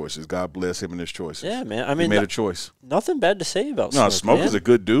about choices. God bless him and his choices. Yeah, man. I mean, he made a choice. Nothing bad to say about Smoke. Smoke is a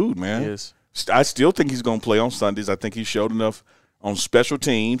good dude, man. He is. I still think he's going to play on Sundays. I think he showed enough on special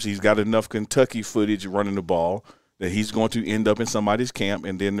teams. He's got enough Kentucky footage running the ball that he's going to end up in somebody's camp,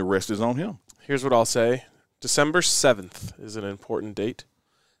 and then the rest is on him. Here's what I'll say. December 7th is an important date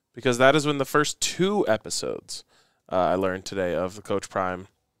because that is when the first 2 episodes I learned today of the Coach Prime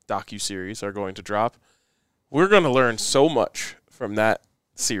docuseries are going to drop. We're going to learn so much from that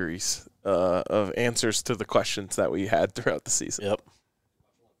series of answers to the questions that we had throughout the season. Yep.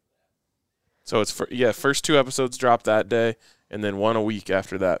 So it's first 2 episodes drop that day, and then 1 a week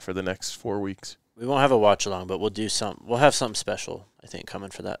after that for the next 4 weeks. We won't have a watch along, but we'll have something special, I think,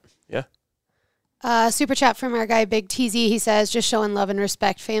 coming for that. Yeah. Super chat from our guy Big TZ. He says, just showing love and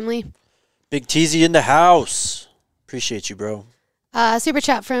respect, family. Big Teasy in the house. Appreciate you, bro. Super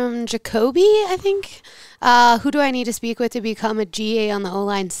chat from Jacoby, I think. Who do I need to speak with to become a GA on the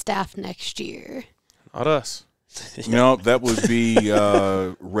O-line staff next year? Not us. You know, that would be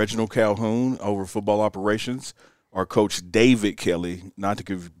Reginald Calhoun over football operations, or Coach David Kelly, not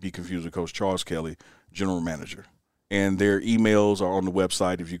to be confused with Coach Charles Kelly, general manager. And their emails are on the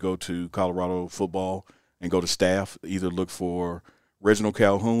website. If you go to Colorado Football and go to staff, either look for Reginald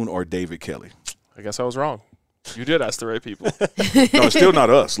Calhoun or David Kelly. I guess I was wrong. You did ask the right people. No, it's still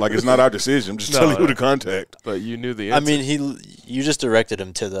not us. Like, it's not our decision. I'm just telling you who to contact. But you knew the answer. I mean, you just directed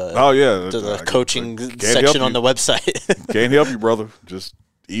him to the to the coaching section on the website. Can't help you, brother. Just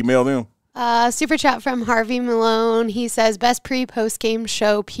email them. Super chat from Harvey Malone. He says, best pre-post game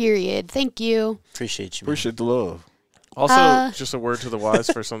show, period. Thank you. Appreciate you, man. Appreciate the love. Also, just a word to the wise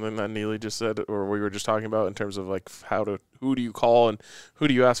for something that Neely just said, or we were just talking about in terms of like who do you call and who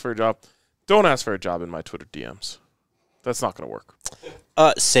do you ask for a job. Don't ask for a job in my Twitter DMs. That's not going to work.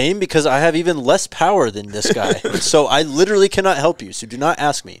 Same, because I have even less power than this guy. So I literally cannot help you. So do not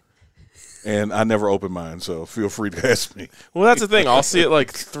ask me. And I never open mine, so feel free to ask me. Well, that's the thing. I'll see it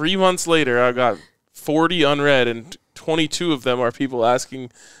like 3 months later. I've got 40 unread, and 22 of them are people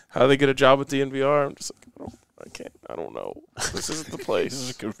asking how they get a job at the NVR. I'm just like, I don't know. This isn't the place. This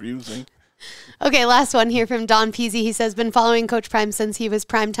is confusing. Okay, last one here from Don Peasy. He says, been following Coach Prime since he was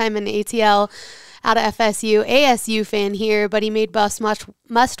primetime in ATL out of FSU. ASU fan here, but he made Buffs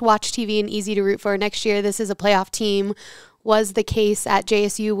must-watch TV and easy to root for. Next year, this is a playoff team. Was the case at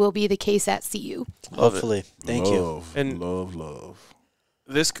JSU, will be the case at CU. Hopefully. Thank you. And love.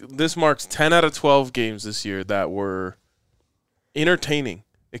 This marks 10 out of 12 games this year that were entertaining,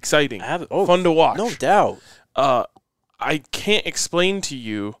 exciting, fun to watch. No doubt. I can't explain to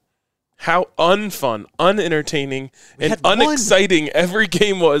you how unfun, unentertaining, and unexciting every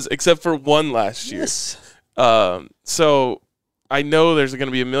game was except for one last year. Yes. So I know there's going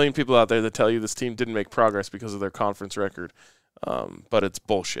to be a million people out there that tell you this team didn't make progress because of their conference record, but it's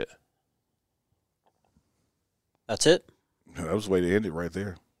bullshit. That's it? That was the way to end it right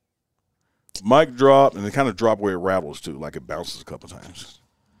there. Mic drop, and it kind of drop where it rattles too, like it bounces a couple times.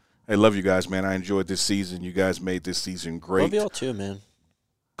 Hey, love you guys, man. I enjoyed this season. You guys made this season great. Love y'all too, man.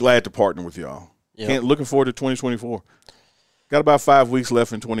 Glad to partner with y'all. Yep. Looking forward to 2024. Got about 5 weeks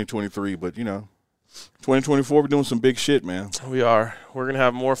left in 2023, but, 2024, we're doing some big shit, man. We are. We're going to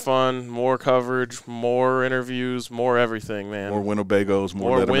have more fun, more coverage, more interviews, more everything, man. More Winnebagos,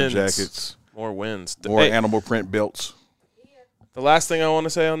 more Letterman wins. jackets. More wins. More animal print belts. The last thing I want to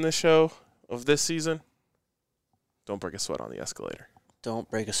say on this show of this season, don't break a sweat on the escalator. Don't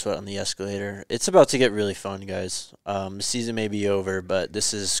break a sweat on the escalator. It's about to get really fun, guys. The season may be over, but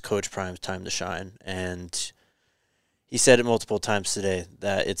this is Coach Prime's time to shine. And he said it multiple times today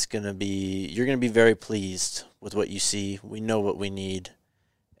that you're going to be very pleased with what you see. We know what we need.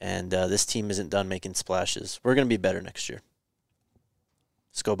 And this team isn't done making splashes. We're going to be better next year.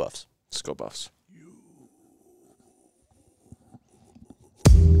 Let's go Buffs. Let's go Buffs.